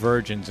called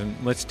Virgins, and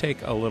let's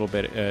take a little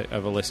bit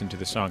of a listen to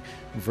the song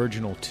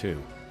Virginal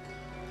 2.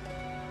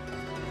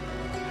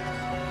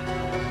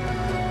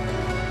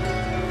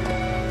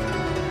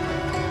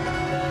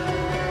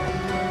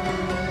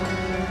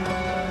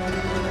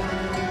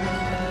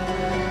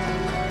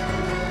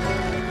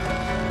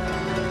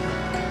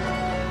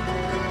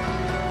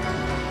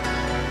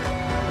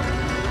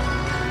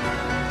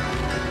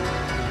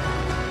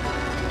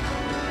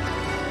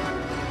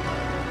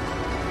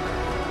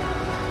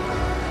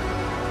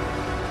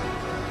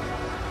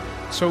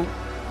 So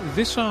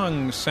this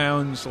song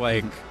sounds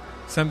like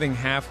something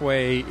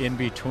halfway in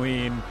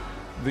between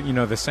the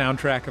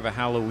soundtrack of a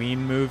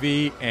Halloween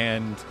movie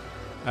and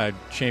a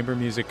chamber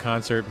music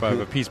concert of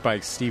a piece by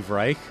Steve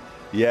Reich.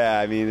 Yeah,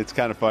 I mean, it's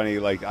kind of funny.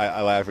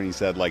 I laugh when he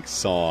said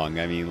song.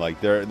 I mean,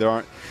 there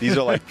aren't, these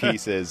are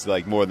pieces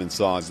more than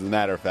songs. As a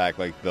matter of fact,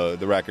 the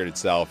record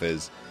itself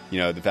is,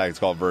 the fact it's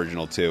called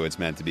Virginal 2, it's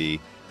meant to be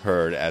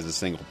heard as a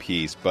single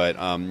piece. But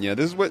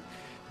this is what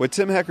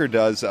Tim Hecker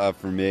does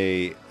for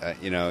me.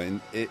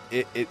 And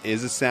it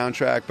is a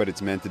soundtrack, but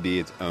it's meant to be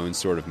its own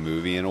sort of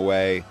movie in a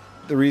way.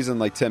 The reason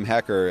Tim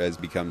Hecker has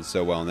become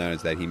so well known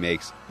is that he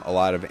makes a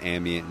lot of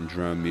ambient and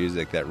drone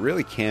music that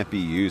really can't be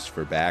used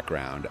for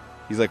background.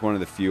 He's one of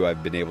the few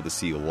I've been able to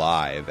see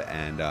live,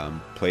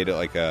 and played at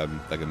like a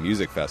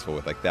music festival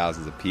with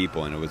thousands of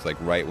people, and it was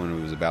right when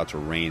it was about to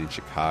rain in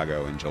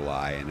Chicago in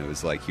July, and it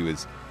was he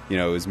was,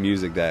 it was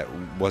music that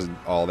wasn't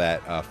all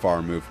that far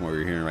removed from what we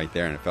were hearing right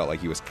there, and it felt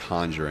like he was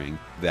conjuring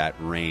that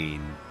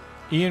rain.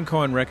 Ian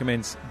Cohen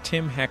recommends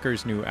Tim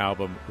Hecker's new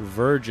album,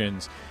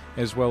 Virgins,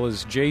 as well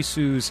as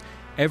Jesu's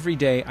Every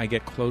Day I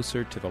Get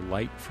Closer to the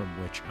Light from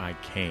Which I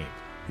Came.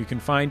 You can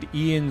find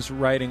Ian's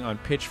writing on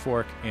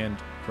Pitchfork and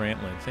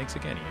Grantland. Thanks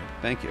again, Ian.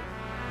 Thank you.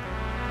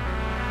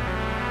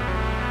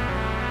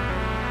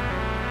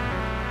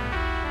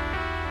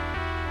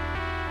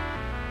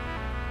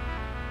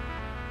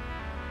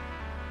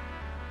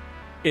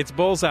 It's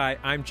Bullseye.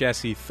 I'm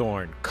Jesse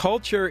Thorne.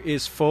 Culture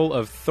is full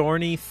of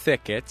thorny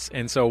thickets,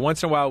 and so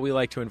once in a while we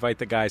like to invite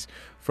the guys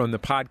from the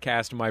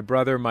podcast My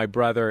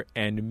Brother,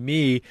 and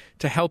Me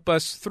to help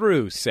us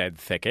through said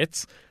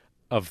thickets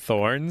of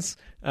thorns.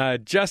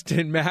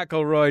 Justin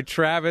McElroy,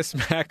 Travis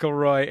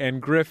McElroy,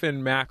 and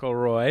Griffin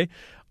McElroy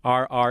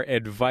are our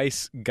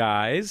advice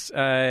guys.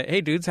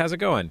 Hey, dudes, how's it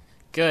going?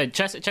 Good.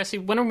 Jesse,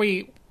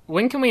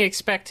 when can we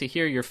expect to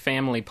hear your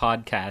family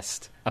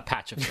podcast, A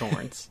Patch of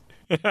Thorns?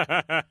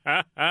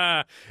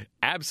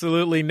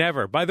 Absolutely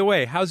never. By the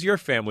way, how's your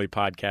family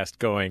podcast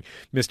going,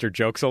 Mr.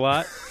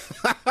 Jokes-A-Lot?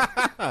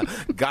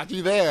 Got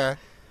you there.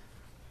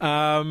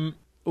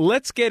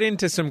 Let's get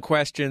into some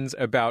questions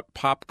about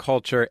pop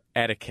culture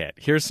etiquette.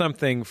 Here's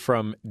something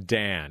from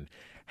Dan.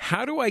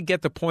 How do I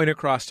get the point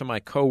across to my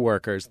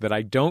coworkers that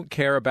I don't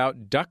care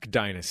about Duck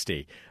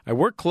Dynasty? I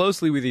work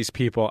closely with these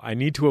people. I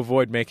need to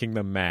avoid making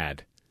them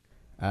mad.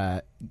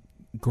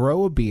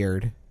 Grow a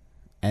beard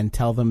and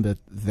tell them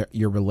that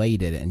you're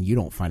related and you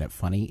don't find it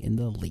funny in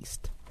the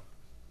least.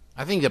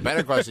 I think the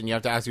better question you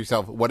have to ask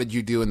yourself, what did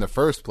you do in the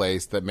first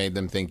place that made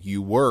them think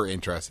you were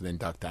interested in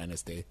Duck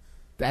Dynasty?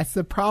 That's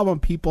the problem.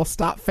 People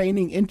stop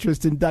feigning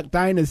interest in Duck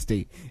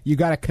Dynasty. You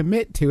got to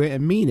commit to it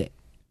and mean it.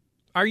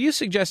 Are you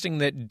suggesting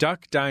that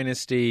Duck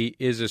Dynasty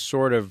is a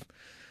sort of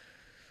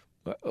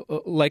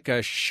like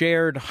a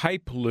shared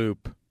hype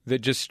loop that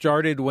just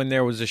started when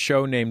there was a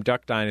show named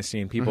Duck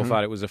Dynasty and people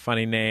thought it was a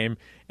funny name,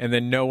 and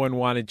then no one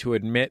wanted to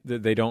admit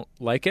that they don't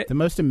like it? The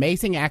most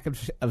amazing act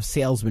of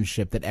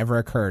salesmanship that ever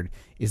occurred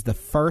is the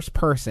first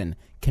person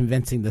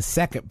convincing the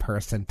second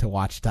person to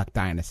watch Duck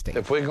Dynasty.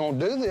 If we're going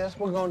to do this,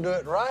 we're going to do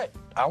it right.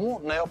 I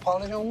want nail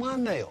polish on my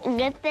nails.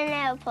 Get the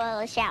nail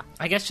polish out.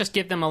 I guess just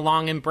give them a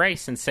long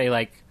embrace and say,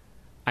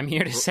 I'm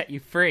here to set you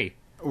free.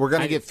 We're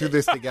going to get through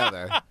this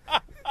together.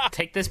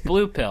 Take this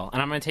blue pill,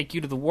 and I'm going to take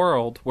you to the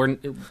world where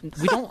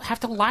we don't have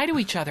to lie to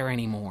each other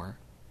anymore.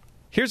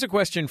 Here's a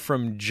question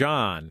from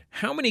John.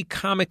 How many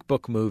comic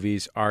book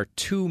movies are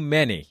too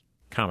many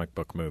comic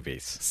book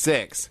movies?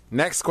 6.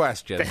 Next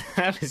question.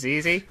 That was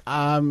easy.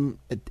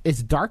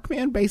 Is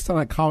Darkman based on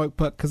a comic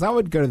book? Because I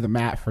would go to the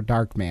mat for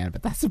Darkman,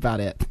 but that's about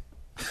it.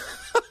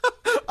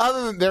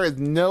 Other than there is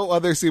no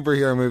other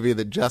superhero movie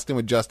that Justin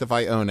would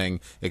justify owning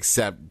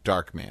except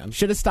Darkman.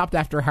 Should have stopped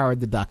after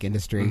Howard the Duck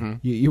Industry.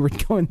 You were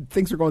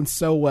things were going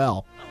so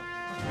well.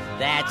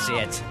 That's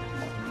it.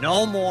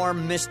 No more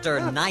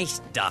Mr. Nice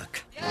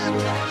Duck.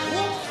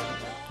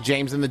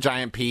 James and the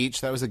Giant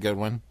Peach. That was a good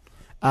one.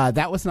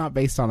 That was not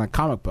based on a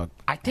comic book.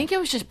 I think it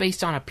was just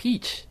based on a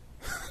peach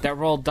that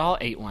Roald Dahl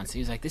ate once. He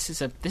was like, "This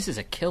is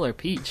a killer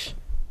peach.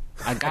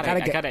 I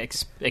gotta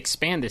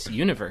expand this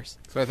universe."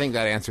 So I think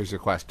that answers your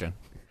question.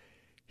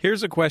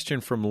 Here's a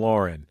question from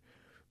Lauren.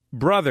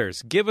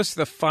 Brothers, give us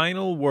the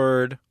final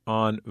word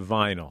on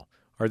vinyl.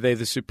 Are they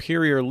the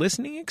superior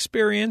listening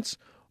experience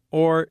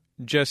or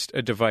just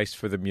a device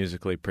for the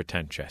musically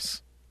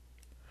pretentious?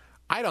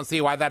 I don't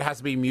see why that has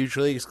to be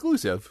mutually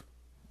exclusive.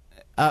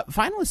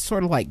 Vinyl is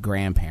sort of like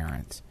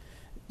grandparents.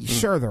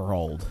 Sure, they're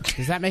old.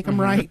 Does that make them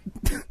right?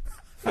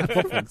 I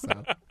don't think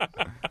so.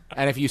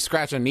 And if you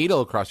scratch a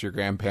needle across your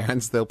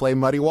grandparents, they'll play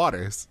Muddy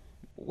Waters.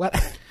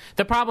 What?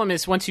 The problem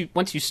is once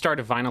you start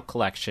a vinyl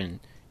collection,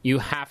 you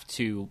have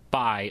to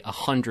buy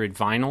 100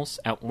 vinyls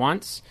at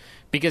once,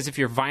 because if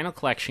your vinyl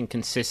collection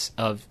consists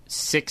of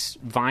 6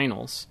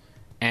 vinyls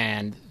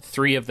and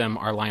 3 of them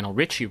are Lionel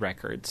Richie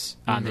records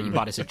that you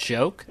bought as a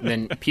joke,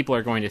 then people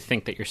are going to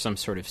think that you're some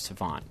sort of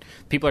savant.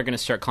 People are going to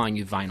start calling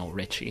you Vinyl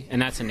Richie,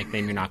 and that's a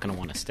nickname you're not going to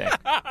want to stick.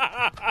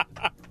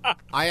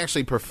 I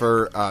actually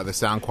prefer the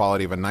sound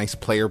quality of a nice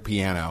player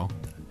piano.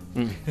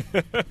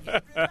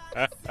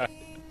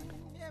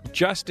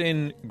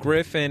 Justin,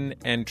 Griffin,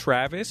 and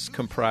Travis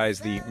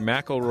comprise the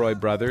McElroy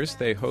brothers.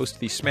 They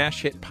host the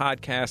smash hit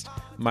podcast,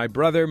 My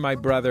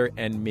Brother,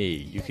 and Me.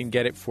 You can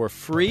get it for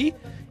free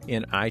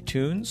in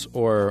iTunes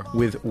or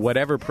with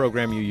whatever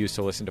program you use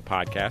to listen to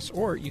podcasts,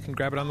 or you can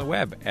grab it on the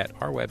web at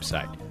our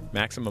website,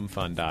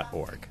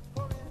 MaximumFun.org.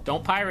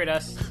 Don't pirate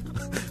us.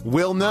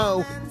 We'll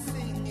know.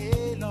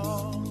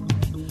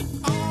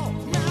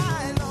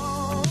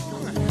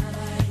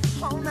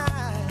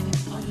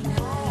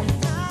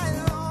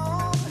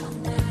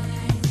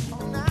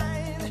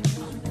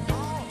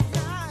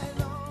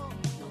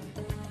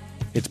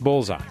 It's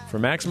Bullseye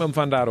from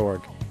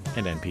MaximumFun.org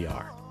and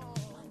NPR.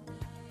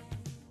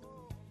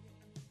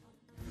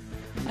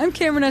 I'm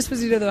Cameron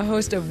Esposito, the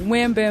host of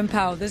Wham Bam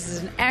Pow. This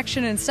is an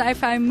action and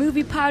sci-fi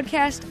movie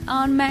podcast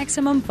on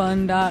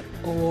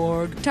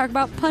MaximumFun.org. We talk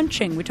about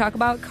punching. We talk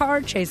about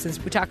car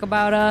chases. We talk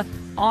about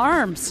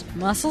arms,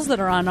 muscles that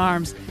are on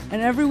arms.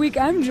 And every week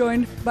I'm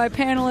joined by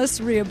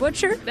panelists Rhea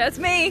Butcher. That's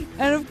me.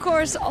 And of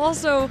course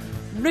also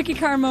Ricky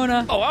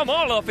Carmona. Oh, I'm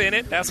all up in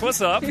it. That's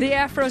what's up. The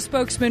Afro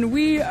spokesman.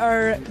 We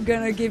are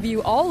going to give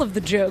you all of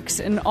the jokes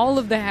and all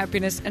of the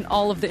happiness and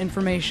all of the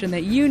information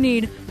that you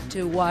need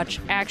to watch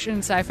action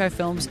and sci-fi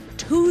films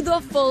to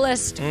the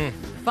fullest.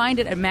 Find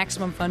it at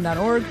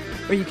MaximumFun.org,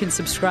 or you can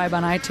subscribe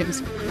on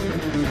iTunes.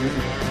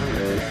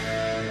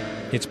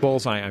 It's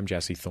Bullseye. I'm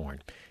Jesse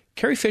Thorne.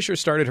 Carrie Fisher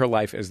started her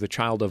life as the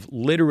child of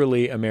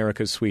literally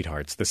America's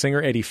sweethearts, the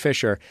singer Eddie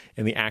Fisher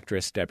and the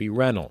actress Debbie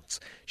Reynolds.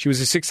 She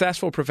was a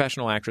successful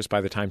professional actress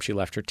by the time she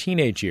left her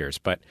teenage years,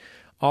 but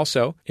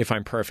also, if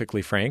I'm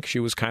perfectly frank, she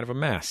was kind of a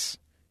mess.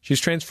 She's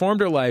transformed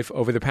her life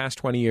over the past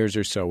 20 years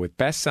or so with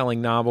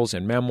best-selling novels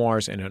and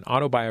memoirs and an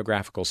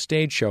autobiographical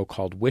stage show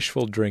called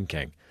Wishful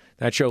Drinking.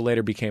 That show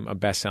later became a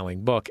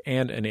best-selling book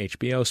and an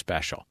HBO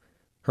special.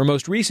 Her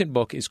most recent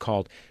book is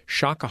called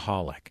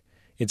Shockaholic.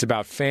 It's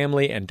about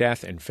family and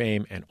death and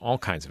fame and all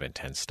kinds of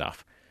intense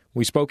stuff.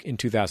 We spoke in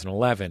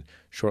 2011,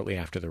 shortly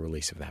after the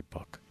release of that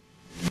book.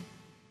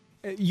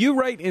 You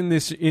write in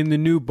the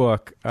new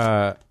book,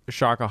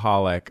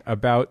 Shockaholic,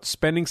 about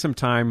spending some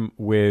time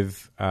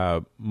with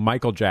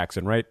Michael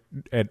Jackson, right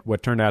at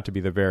what turned out to be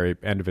the very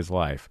end of his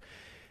life.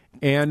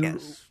 And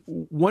yes.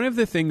 One of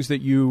the things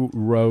that you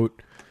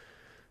wrote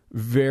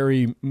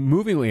very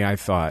movingly, I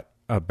thought,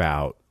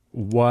 about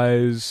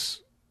was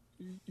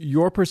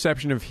your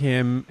perception of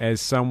him as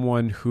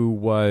someone who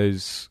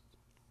was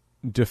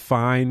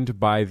defined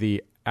by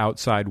the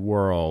outside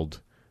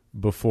world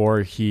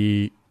before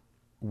he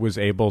was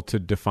able to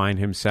define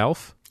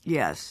himself.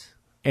 Yes.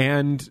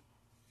 And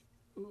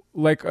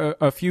like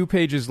a few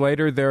pages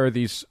later, there are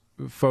these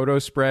photo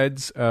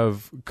spreads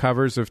of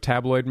covers of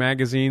tabloid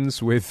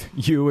magazines with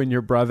you and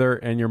your brother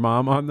and your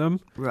mom on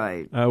them.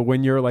 Right.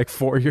 When you're like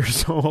 4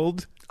 years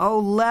old. Oh,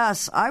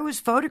 less. I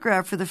was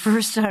photographed for the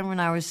first time when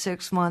I was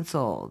 6 months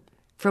old.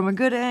 From a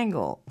good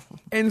angle.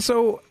 And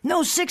so...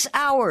 No, 6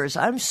 hours.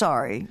 I'm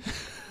sorry.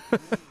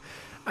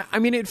 I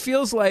mean, it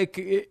feels like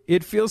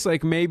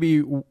maybe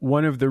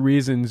one of the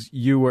reasons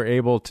you were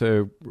able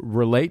to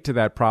relate to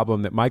that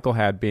problem that Michael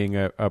had being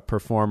a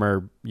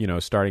performer, you know,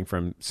 starting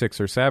from 6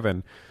 or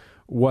 7,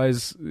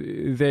 was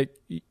that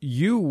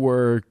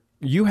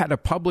you had a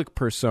public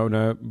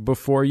persona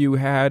before you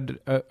had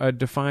a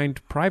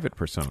defined private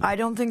persona. I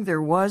don't think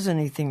there was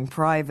anything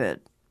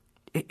private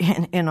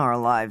in our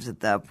lives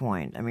at that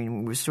point. I mean,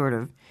 we were sort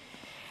of...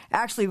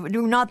 Actually,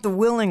 not the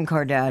willing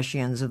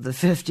Kardashians of the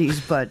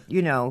 50s, but,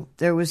 you know,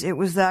 it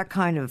was that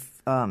kind of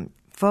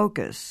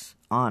focus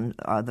on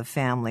the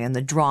family and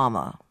the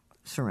drama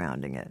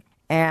surrounding it.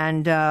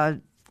 And I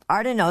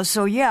don't know.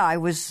 So, yeah,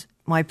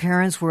 my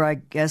parents were, I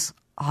guess,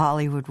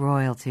 Hollywood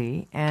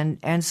royalty.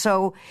 And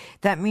so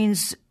that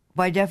means,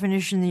 by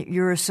definition, that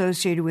you're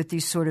associated with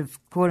these sort of,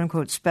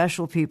 quote-unquote,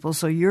 special people,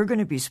 so you're going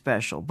to be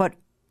special. But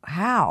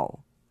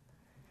how?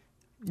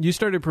 You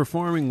started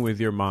performing with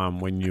your mom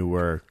when you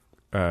were...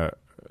 a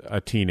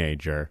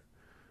teenager.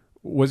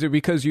 Was it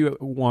because you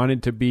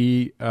wanted to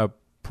be a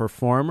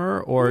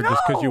performer, or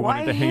just because you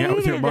wanted to hang out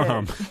with your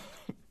mom?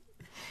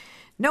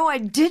 No, I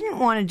didn't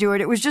want to do it.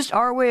 It was just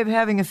our way of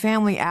having a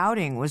family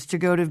outing, was to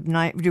go to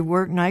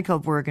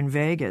nightclub work in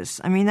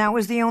Vegas. I mean, that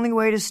was the only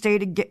way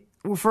to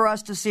for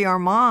us to see our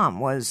mom,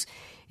 was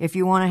if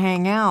you want to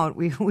hang out,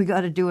 we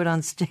got to do it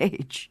on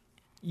stage.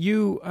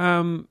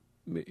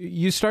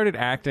 You started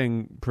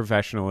acting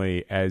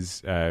professionally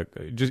as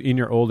just in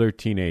your older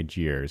teenage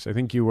years. I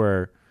think you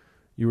were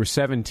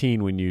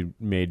 17 when you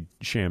made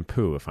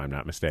Shampoo, if I'm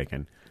not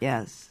mistaken.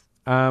 Yes.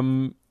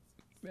 How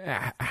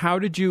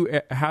did you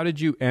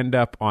end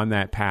up on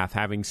that path,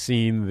 having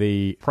seen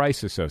the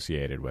price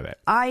associated with it?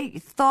 I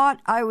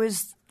thought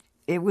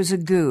it was a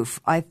goof.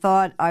 I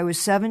thought I was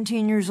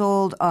 17 years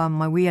old.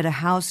 We had a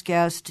house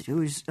guest who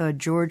was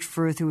George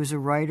Firth, who was a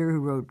writer who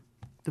wrote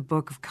the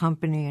Book of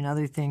Company and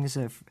other things,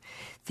 a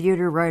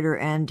theater writer,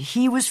 and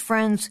he was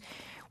friends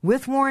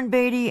with Warren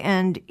Beatty,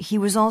 and he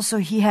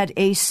had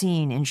a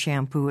scene in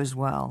Shampoo as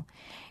well.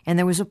 And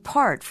there was a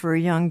part for a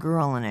young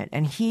girl in it,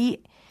 and he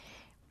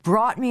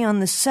brought me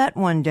on the set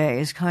one day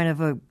as kind of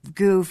a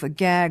goof, a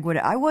gag.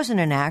 I wasn't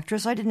an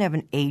actress. I didn't have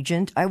an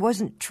agent. I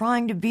wasn't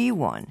trying to be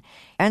one.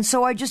 And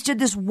so I just did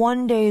this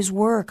one day's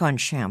work on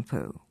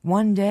Shampoo.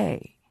 One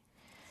day.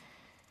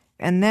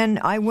 And then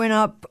I went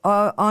up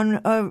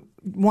on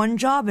one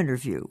job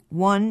interview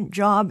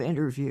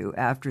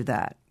after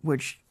that,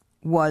 which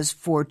was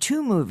for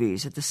 2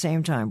 movies at the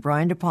same time.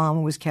 Brian De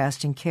Palma was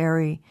casting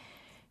Carrie,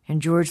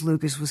 and George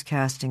Lucas was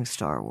casting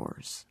Star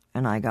Wars.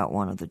 And I got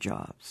one of the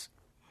jobs.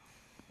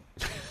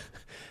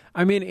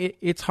 I mean,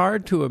 it's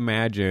hard to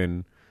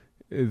imagine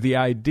the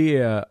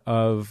idea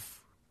of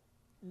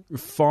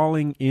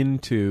falling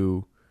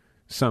into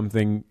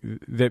something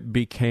that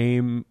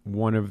became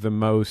one of the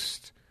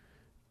most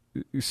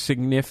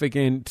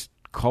significant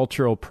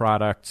cultural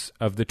products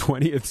of the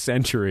 20th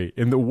century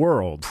in the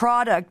world.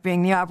 Product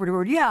being the operative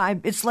word. Yeah,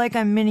 it's like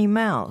I'm Minnie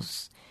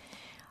Mouse.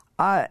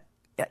 But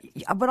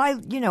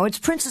it's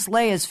Princess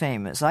Leia's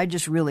famous. I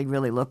just really,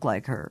 really look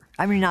like her.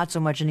 I mean, not so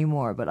much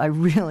anymore, but I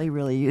really,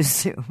 really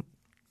used to.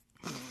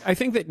 I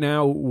think that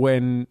now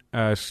when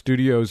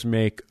studios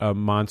make a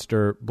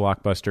monster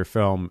blockbuster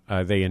film,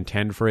 they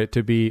intend for it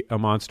to be a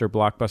monster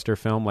blockbuster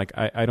film. Like,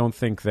 I don't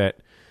think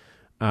that,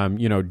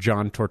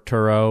 John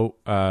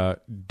Turturro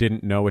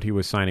didn't know what he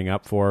was signing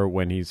up for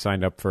when he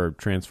signed up for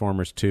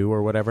Transformers 2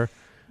 or whatever.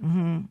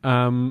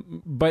 Mm-hmm.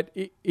 But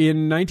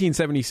in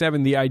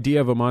 1977, the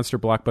idea of a monster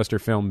blockbuster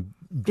film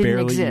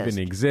barely even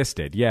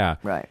existed. Yeah.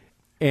 Right.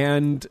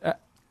 And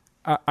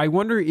I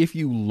wonder if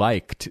you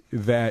liked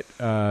that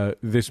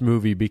this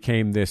movie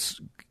became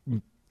this,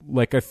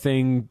 like, a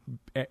thing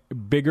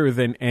bigger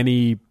than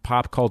any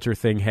pop culture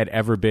thing had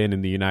ever been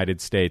in the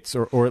United States,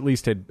 or at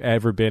least had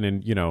ever been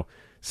in,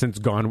 since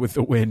Gone with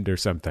the Wind or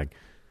something.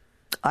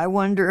 I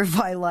wonder if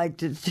I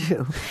liked it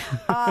too.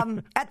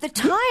 At the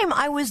time,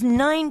 I was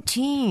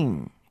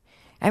 19.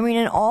 I mean,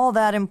 and all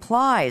that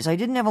implies. I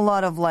didn't have a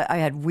lot of I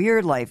had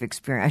weird life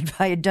experience.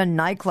 I had done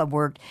nightclub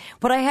work,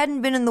 but I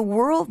hadn't been in the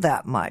world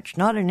that much.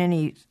 Not in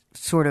any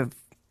sort of,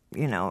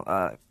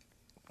 a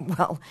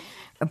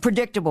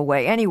predictable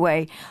way.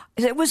 Anyway,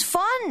 it was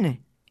fun.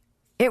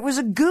 It was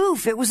a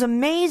goof. It was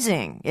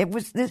amazing.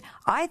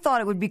 I thought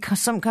it would be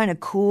some kind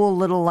of cool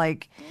little,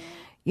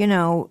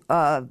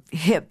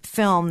 hip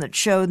film that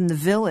showed in the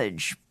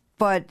village.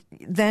 But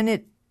then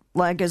it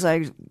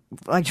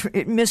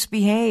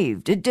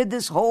misbehaved. It did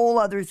this whole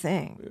other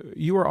thing.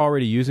 You were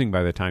already using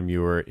by the time you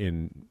were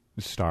in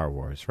Star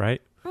Wars,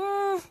 right?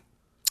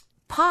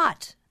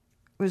 Pot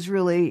was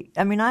really.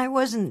 I mean, I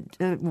wasn't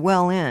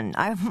well in.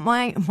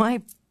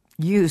 My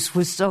use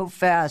was so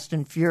fast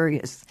and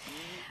furious.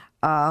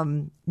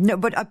 No,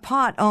 but a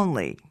pot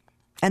only,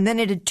 and then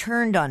it had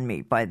turned on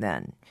me by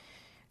then.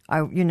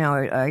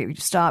 I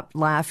stopped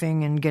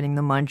laughing and getting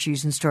the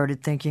munchies and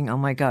started thinking, oh,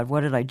 my God,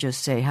 what did I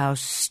just say? How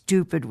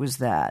stupid was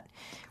that?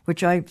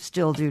 Which I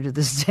still do to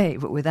this day,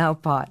 but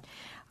without pot.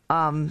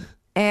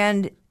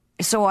 And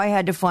so I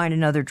had to find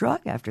another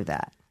drug after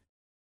that.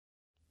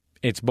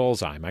 It's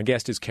Bullseye. My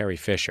guest is Carrie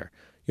Fisher.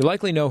 You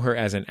likely know her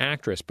as an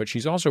actress, but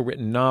she's also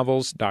written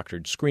novels,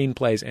 doctored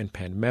screenplays, and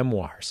penned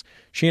memoirs.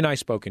 She and I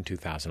spoke in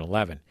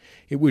 2011.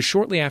 It was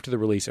shortly after the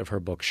release of her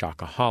book,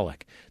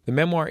 Shockaholic. The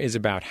memoir is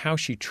about how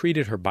she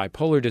treated her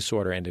bipolar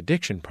disorder and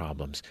addiction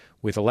problems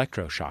with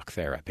electroshock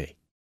therapy.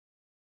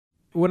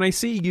 When I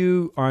see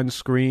you on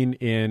screen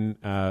in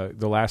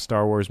the last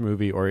Star Wars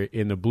movie or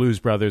in The Blues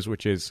Brothers,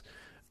 which is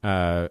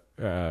one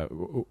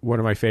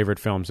of my favorite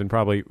films and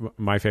probably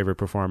my favorite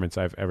performance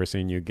I've ever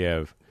seen you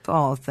give.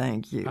 Oh,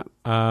 thank you.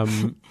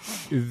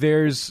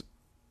 There's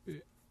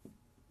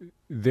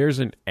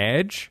an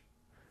edge.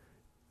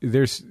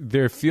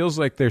 There feels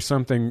like there's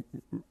something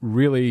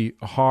really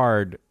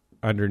hard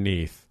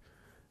underneath.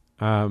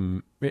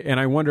 And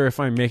I wonder if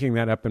I'm making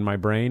that up in my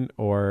brain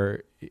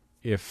or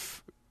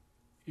if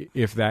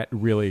that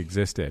really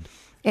existed.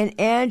 An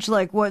edge?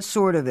 Like what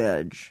sort of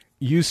edge?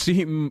 You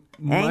seem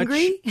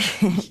angry?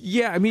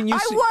 Yeah, I mean, I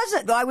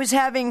wasn't. I was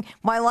having,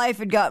 my life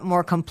had gotten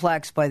more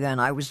complex by then.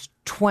 I was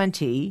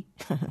 20.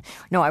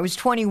 No, I was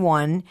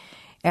 21,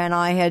 and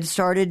I had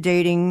started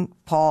dating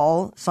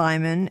Paul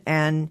Simon,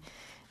 and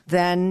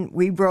then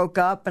we broke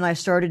up, and I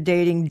started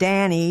dating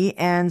Danny,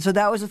 and so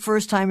that was the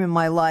first time in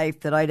my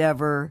life that I'd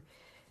ever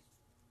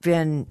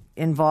been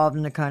involved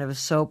in a kind of a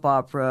soap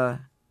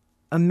opera,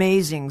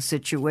 amazing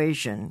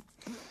situation.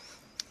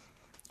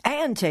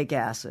 And take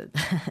acid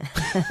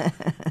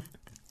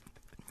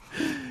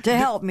to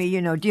help me,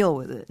 deal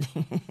with it.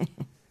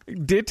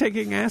 Did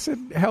taking acid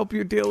help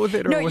you deal with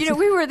it? Or no,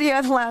 we were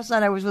last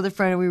night I was with a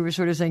friend and we were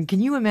sort of saying, can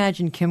you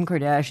imagine Kim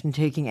Kardashian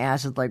taking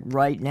acid like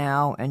right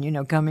now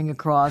and, coming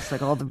across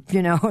like all the,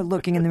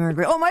 looking in the mirror and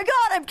going, oh my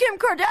God, I'm Kim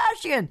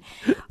Kardashian.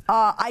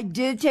 I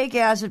did take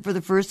acid for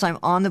the first time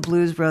on the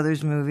Blues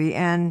Brothers movie.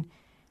 And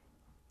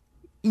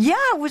yeah,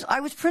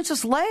 I was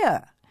Princess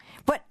Leia.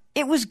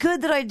 It was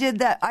good that I did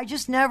that. I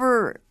just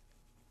never,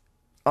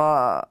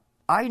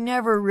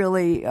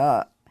 really,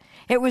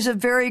 it was a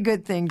very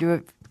good thing to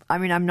have. I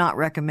mean, I'm not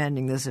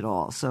recommending this at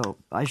all, so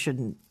I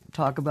shouldn't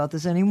talk about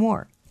this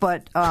anymore.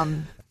 But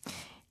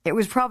it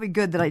was probably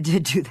good that I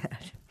did do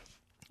that.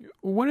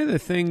 One of the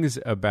things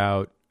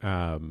about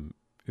the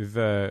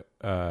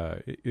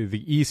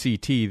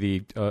ECT, the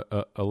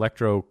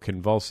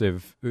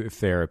electroconvulsive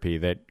therapy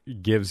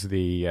that gives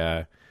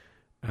the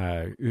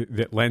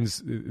that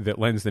lends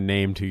the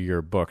name to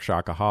your book,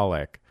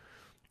 Shockaholic,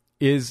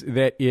 is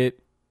that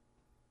it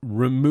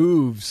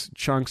removes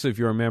chunks of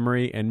your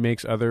memory and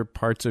makes other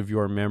parts of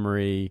your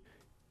memory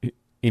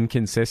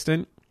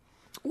inconsistent.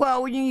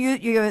 Well, when you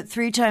do it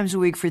 3 times a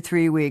week for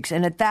 3 weeks,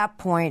 and at that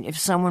point, if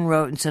someone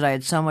wrote and said, I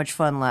had so much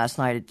fun last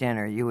night at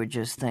dinner, you would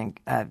just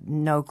think, I have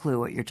no clue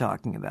what you're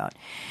talking about.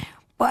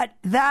 But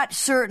that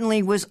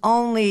certainly was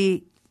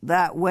only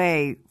that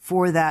way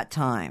for that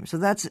time. So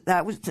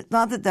that was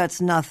not that that's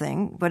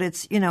nothing, but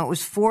it's, it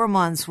was 4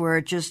 months where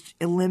it just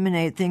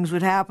eliminated, things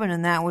would happen,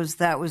 and that was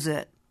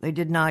it. They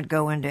did not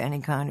go into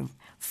any kind of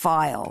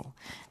file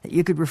that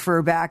you could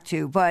refer back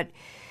to. But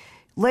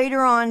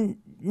later on,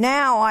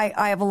 now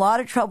I have a lot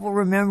of trouble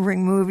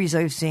remembering movies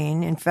I've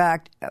seen. In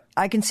fact,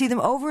 I can see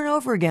them over and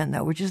over again,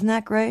 though, which isn't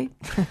that great?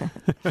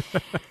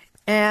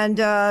 And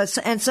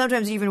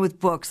sometimes even with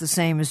books, the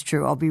same is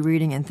true. I'll be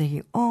reading and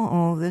thinking,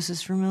 oh, this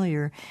is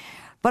familiar.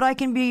 But I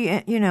can be,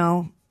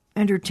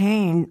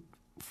 entertained.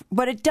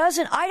 But it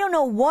doesn't, I don't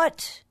know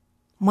what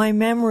my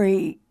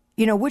memory,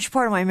 which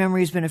part of my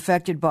memory has been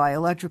affected by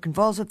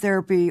electroconvulsive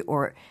therapy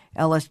or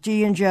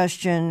LSD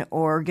ingestion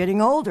or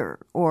getting older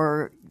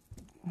or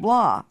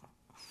blah.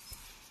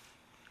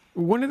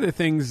 One of the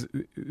things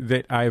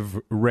that I've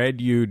read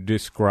you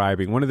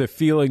describing, one of the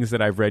feelings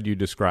that I've read you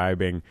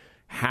describing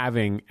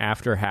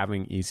after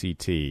having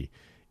ECT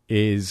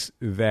is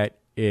that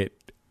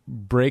it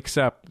breaks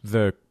up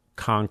the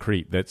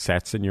concrete that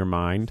sets in your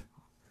mind.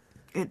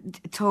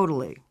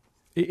 Totally.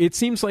 It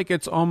seems like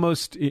it's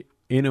almost,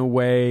 in a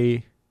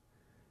way,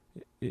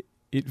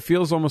 it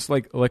feels almost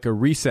like a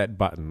reset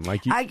button.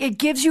 It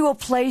gives you a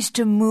place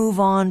to move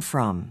on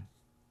from.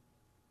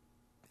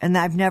 And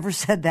I've never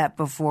said that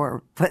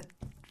before, but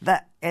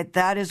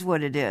that is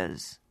what it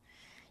is.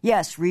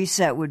 Yes,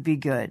 reset would be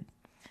good.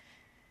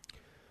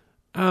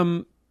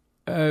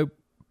 A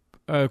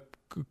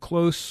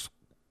close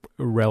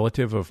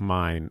relative of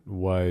mine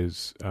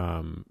was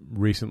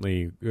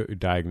recently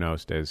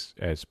diagnosed as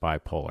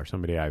bipolar.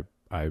 Somebody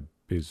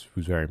who's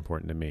very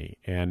important to me,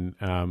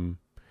 and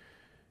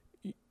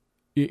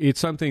it's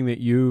something that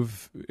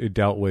you've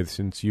dealt with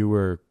since you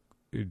were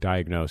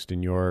diagnosed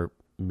in your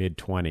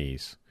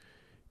mid-20s,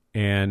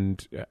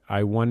 and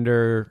I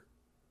wonder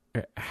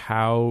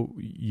how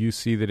you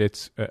see that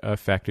it's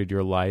affected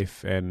your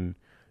life and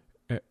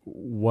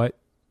what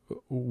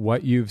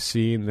you've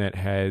seen that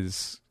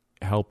has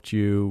helped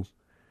you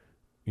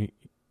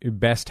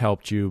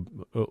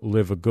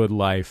live a good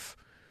life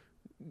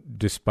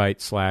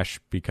despite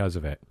 / because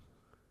of it.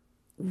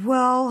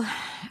 Well,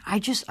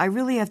 I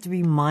really have to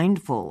be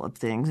mindful of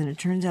things, and it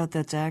turns out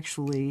that's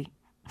actually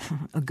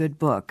a good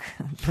book.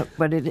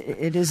 But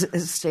it is a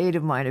state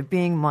of mind, of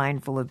being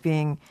mindful, of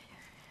being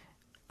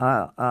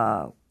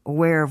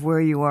aware of where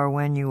you are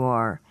when you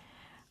are.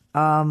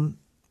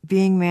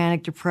 Being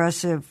manic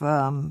depressive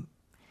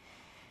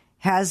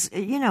has,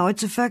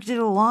 it's affected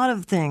a lot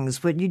of things,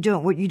 but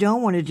what you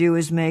don't want to do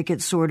is make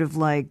it sort of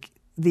like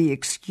the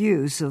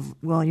excuse of,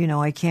 well,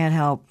 I can't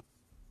help,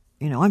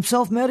 I'm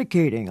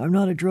self-medicating, I'm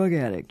not a drug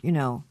addict,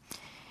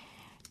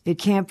 It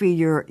can't be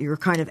your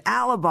kind of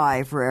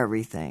alibi for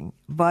everything.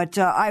 But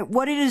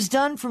what it has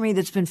done for me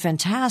that's been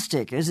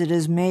fantastic is it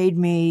has made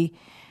me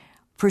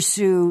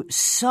pursue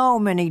so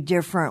many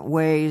different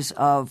ways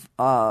of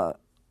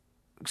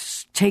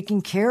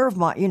taking care of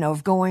my,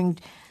 of going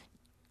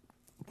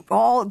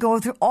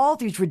through all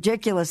these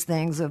ridiculous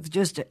things of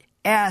just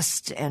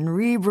est and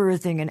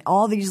rebirthing and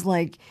all these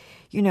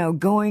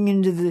going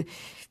into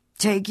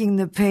taking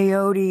the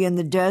peyote in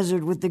the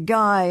desert with the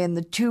guy and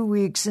the 2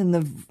 weeks in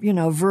the,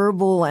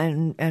 verbal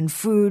and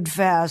food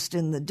fast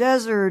in the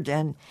desert.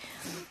 And,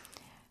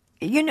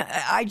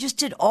 I just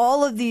did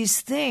all of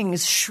these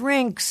things,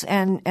 shrinks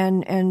and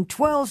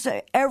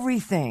 12s,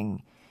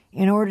 everything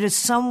in order to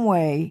some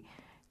way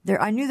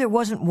I knew there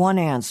wasn't one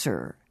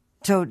answer.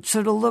 So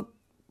to look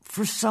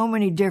for so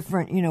many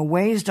different,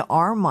 ways to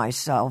arm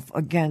myself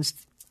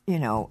against,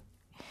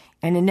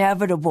 an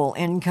inevitable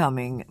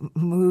incoming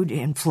mood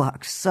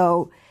influx.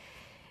 So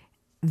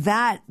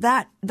that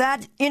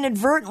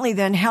inadvertently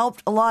then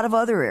helped a lot of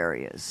other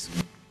areas.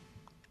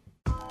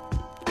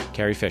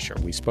 Carrie Fisher,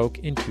 we spoke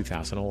in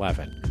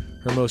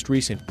 2011. Her most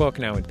recent book,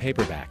 now in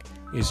paperback,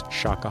 is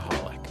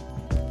Shockaholic.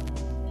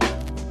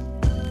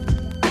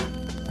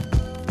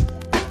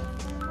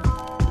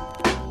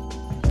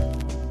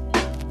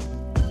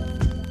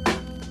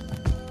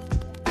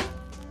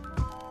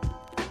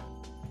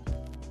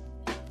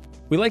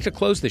 We like to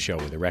close the show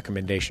with a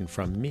recommendation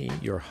from me,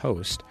 your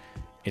host.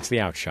 It's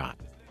The Outshot.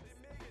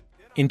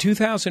 In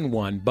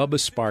 2001, Bubba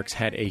Sparxxx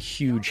had a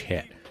huge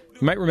hit.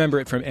 You might remember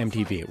it from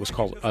MTV. It was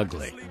called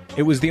Ugly.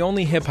 It was the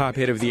only hip-hop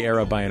hit of the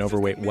era by an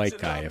overweight white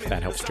guy, if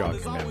that helps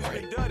jog your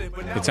memory.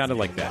 It sounded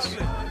like this.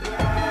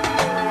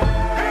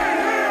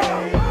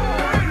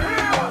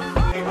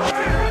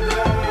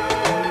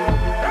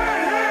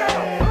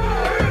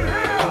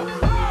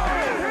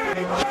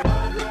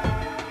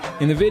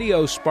 In the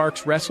video,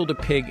 Sparxxx wrestled a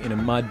pig in a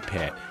mud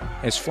pit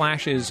as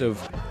flashes of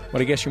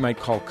what I guess you might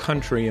call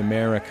country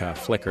America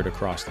flickered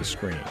across the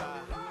screen.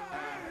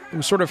 It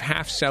was sort of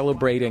half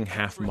celebrating,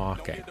 half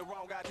mocking.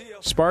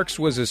 Sparxxx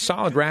was a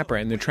solid rapper,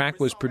 and the track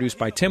was produced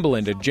by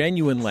Timbaland, a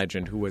genuine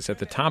legend who was at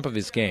the top of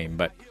his game,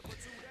 but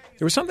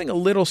there was something a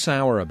little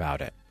sour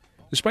about it.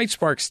 Despite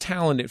Sparxxx's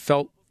talent, it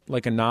felt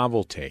like a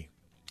novelty.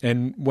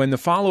 And when the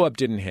follow-up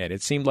didn't hit,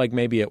 it seemed like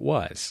maybe it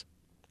was.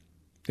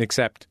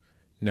 Except,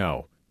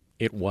 no.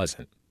 It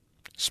wasn't.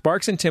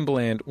 Sparks and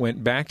Timbaland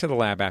went back to the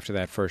lab after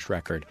that first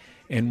record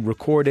and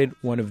recorded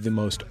one of the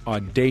most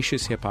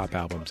audacious hip-hop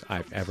albums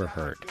I've ever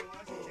heard.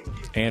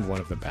 And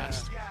one of the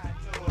best.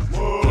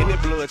 Any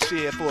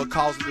bloodshed for a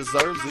cause that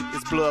deserves it.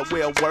 It's blood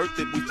well worth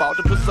it. We fought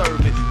to preserve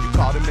it. You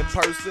caught him in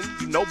person.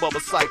 You know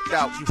Bubba psyched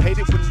out. You hate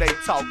it when they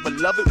talk, but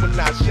love it when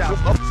I shout.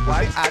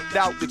 Right? I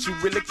doubt that you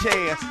really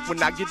can.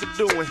 When I get to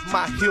doing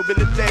my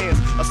hillbilly dance,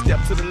 a step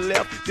to the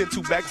left, then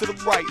two back to the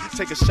right.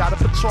 Take a shot of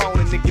Patron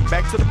and then get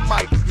back to the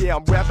mic. Yeah,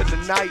 I'm rapping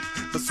tonight,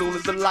 but soon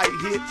as the light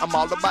hit, I'm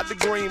all about the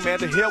green, man.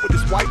 To hell with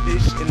this white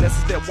dish, unless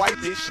it's that white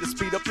dish to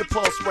speed up your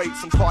pulse rate.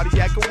 Some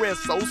cardiac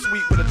arrest, so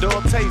sweet with a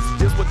dull taste.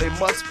 This what they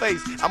must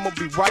face. I'm gonna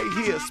be right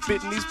here,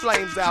 spitting these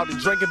flames out and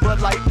drinking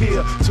Bud Light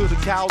beer. Till the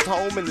cows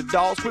home and the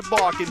dogs quit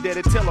barking.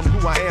 Daddy, tell them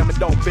who I am and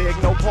don't beg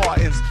no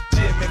pardons.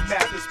 Jim and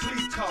Mathis,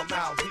 please come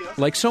out here.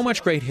 Like so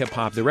much great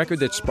hip-hop, the record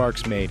that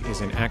Sparks made is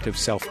an act of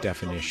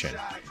self-definition.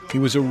 He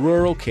was a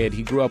rural kid.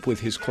 He grew up with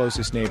his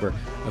closest neighbor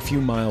a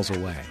few miles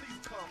away.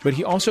 But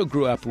he also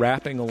grew up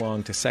rapping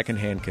along to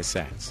secondhand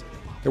cassettes.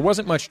 There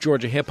wasn't much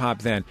Georgia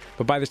hip-hop then,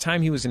 but by the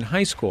time he was in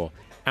high school,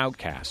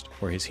 Outkast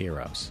were his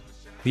heroes.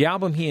 The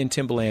album he and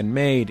Timbaland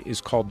made is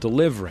called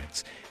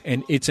Deliverance,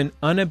 and it's an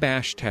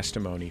unabashed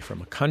testimony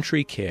from a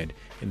country kid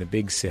in the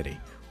big city,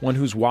 one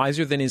who's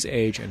wiser than his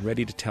age and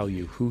ready to tell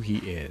you who he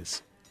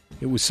is.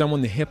 It was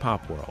someone the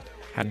hip-hop world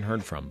hadn't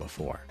heard from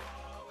before.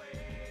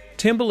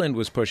 Timbaland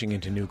was pushing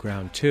into new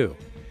ground, too.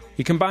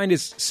 He combined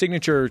his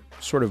signature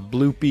sort of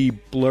bloopy,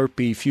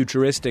 blurpy,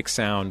 futuristic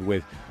sound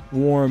with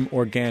warm,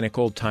 organic,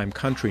 old-time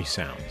country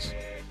sounds.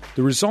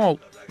 The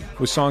result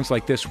was songs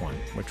like this one,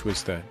 which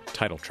was the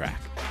title track.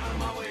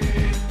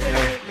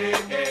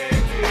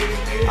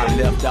 I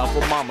left out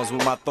for mamas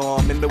with my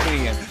thumb in the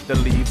wind. The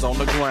leaves on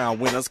the ground,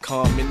 winners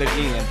coming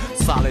again.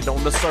 Solid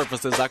on the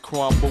surface as I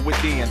crumble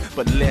within.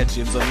 But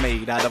legends are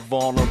made out of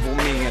vulnerable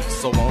men.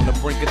 So on the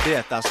brink of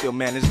death, I still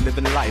manage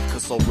living life.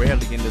 Cause so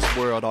rarely in this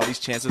world, all these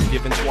chances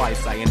given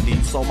twice. I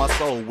indeed sold my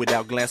soul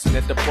without glancing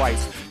at the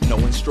price. No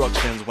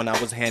instructions when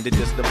I was handed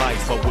this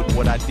device. But with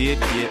what I did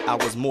get, I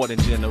was more than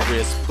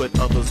generous. Put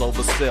others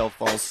over self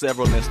on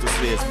several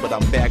instances. But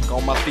I'm back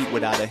on my feet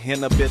without a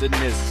hint of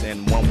bitterness.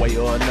 And one way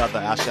or another,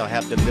 I shall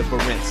have deliverance.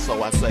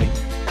 So I say,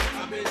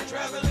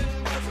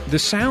 the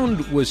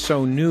sound was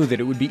so new that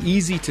it would be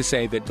easy to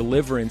say that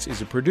Deliverance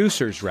is a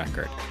producer's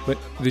record. But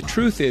the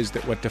truth is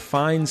that what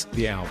defines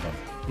the album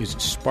is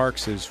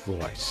Sparks'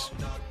 voice.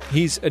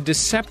 He's a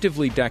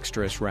deceptively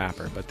dexterous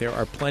rapper, but there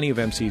are plenty of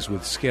MCs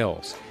with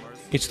skills.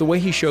 It's the way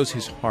he shows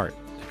his heart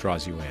that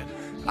draws you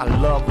in. I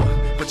love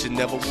her, but you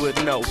never would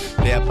know.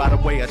 There by the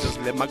way, I just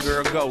let my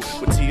girl go.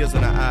 With tears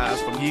in her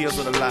eyes from years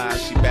of the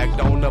lies. She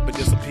backed on up and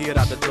disappeared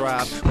out the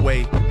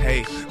driveway.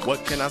 Hey,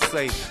 what can I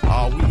say?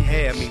 All we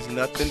had means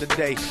nothing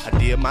today. I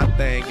did my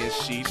thing and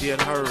she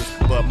did hers.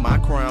 But my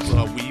crimes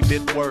are a wee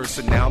bit worse.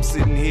 And now I'm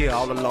sitting here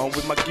all alone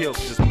with my guilt.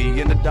 Just me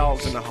and the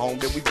dogs in the home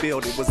that we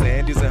built. It was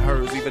Andy's and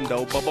hers, even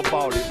though Bubba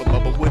bought it. But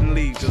Bubba wouldn't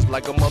leave, just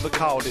like a mother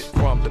called it.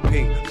 From the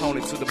pink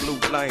pony to the blue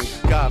flame.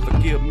 God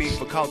forgive me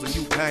for causing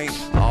you pain.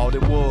 All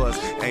that was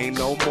ain't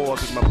no more,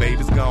 cause my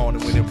baby's gone,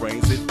 and when it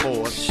rains it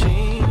pours. She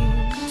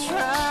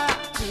tried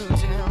to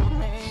tell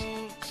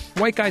me.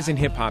 White guys in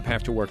hip-hop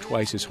have to work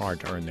twice as hard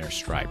to earn their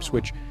stripes,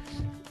 which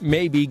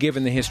maybe,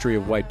 given the history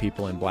of white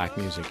people in black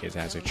music, is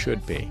as it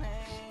should be.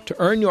 To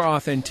earn your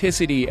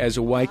authenticity as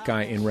a white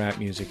guy in rap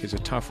music is a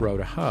tough row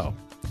to hoe.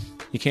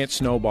 You can't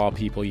snowball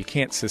people, you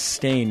can't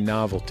sustain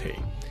novelty.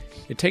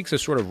 It takes a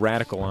sort of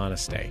radical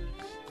honesty.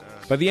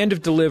 By the end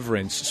of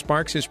Deliverance,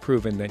 Sparks has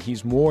proven that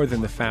he's more than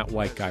the fat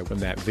white guy from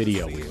that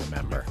video we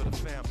remember.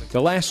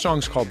 The last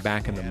song's called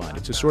Back in the Mud.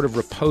 It's a sort of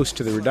riposte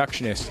to the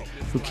reductionists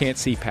who can't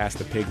see past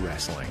the pig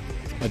wrestling.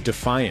 A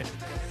defiant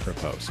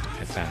riposte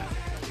at that.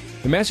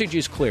 The message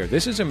is clear.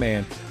 This is a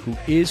man who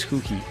is who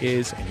he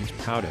is, and he's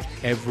proud of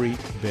every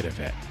bit of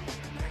it.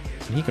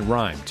 And he can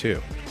rhyme, too,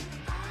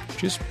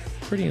 which is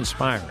pretty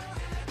inspiring,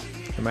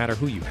 no matter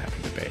who you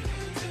happen to be.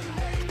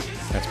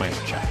 That's my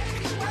inner chat.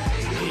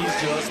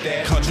 He's just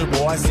that country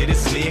boy, city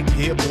slick,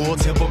 hit bull,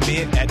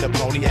 temperament, at the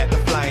pony, at the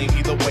flame.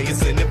 Either way,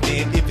 it's an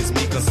event. If it's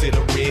me,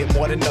 consider it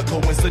more than a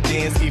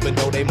coincidence. Even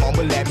though they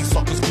mumble at me,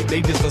 suckers keep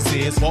they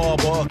distances.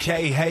 Barber,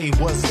 K, hey,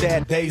 what's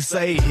that they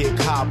say? Hip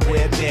hop,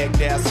 redneck,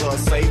 that's a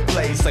safe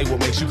place. Say what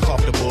makes you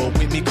comfortable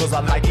with me, cause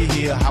I like it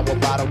here. How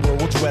about a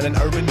rural dwelling,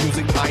 urban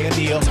music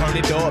pioneer? Turn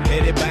it up,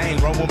 let it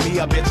bang. Run with me,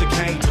 I bet you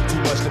can't. Took too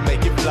much to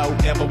make it flow.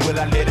 Never will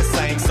I let it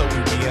sing, so we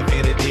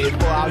reinvented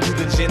it. For all you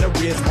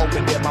degenerates,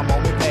 hoping that my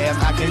moment passed.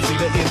 I can't see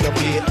the end of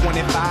it.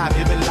 25,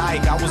 living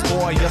like I was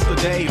born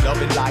yesterday.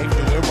 Loving life,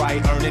 doing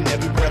right, earning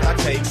every breath I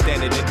take.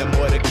 Standing in the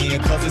mud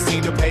again, cause it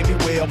seemed to pay me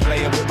well.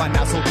 Playing with my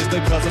not so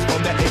distant cousins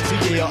from the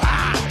ATL.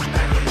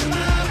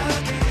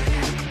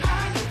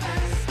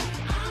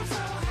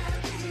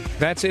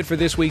 That's it for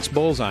this week's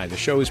Bullseye. The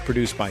show is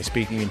produced by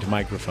Speaking Into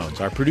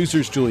Microphones. Our producer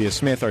is Julia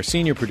Smith. Our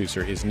senior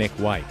producer is Nick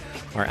White.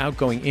 Our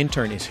outgoing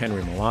intern is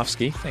Henry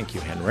Malofsky. Thank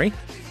you, Henry.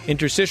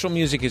 Interstitial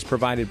music is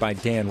provided by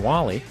Dan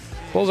Wally.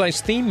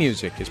 Bullseye's theme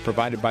music is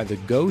provided by the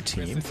Go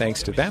Team,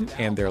 thanks to them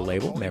and their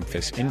label,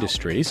 Memphis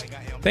Industries.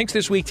 Thanks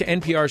this week to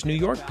NPR's New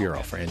York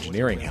Bureau for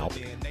engineering help.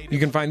 You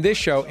can find this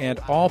show and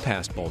all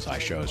past Bullseye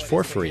shows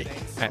for free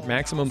at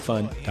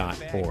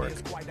MaximumFun.org.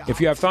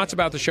 If you have thoughts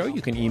about the show,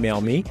 you can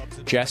email me,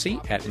 Jesse,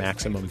 at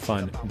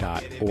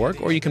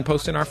MaximumFun.org, or you can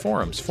post in our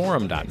forums,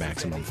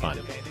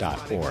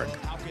 forum.MaximumFun.org.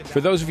 For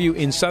those of you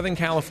in Southern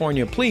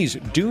California, please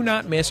do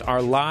not miss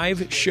our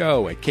live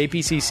show at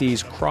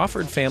KPCC's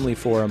Crawford Family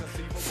Forum,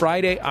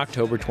 Friday,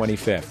 October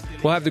 25th.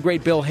 We'll have the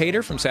great Bill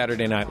Hader from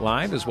Saturday Night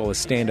Live, as well as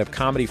stand-up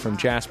comedy from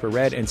Jasper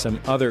Red and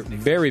some other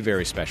very,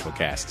 very special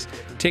guests.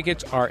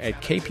 Tickets are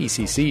at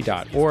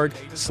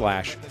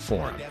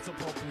kpcc.org/forum.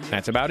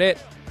 That's about it.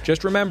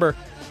 Just remember,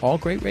 all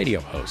great radio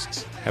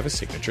hosts have a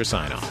signature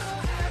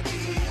sign-off.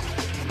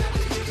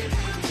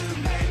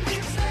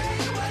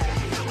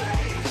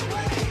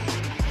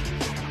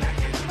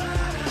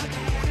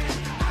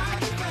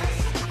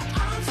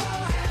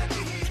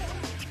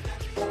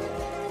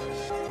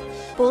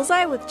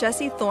 Bullseye with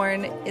Jesse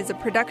Thorne is a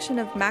production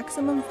of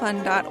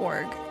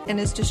MaximumFun.org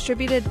and is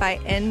distributed by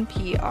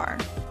NPR.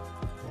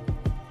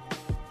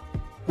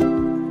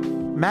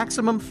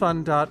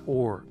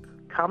 MaximumFun.org.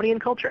 Comedy and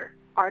culture.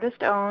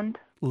 Artist-owned.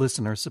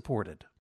 Listener-supported.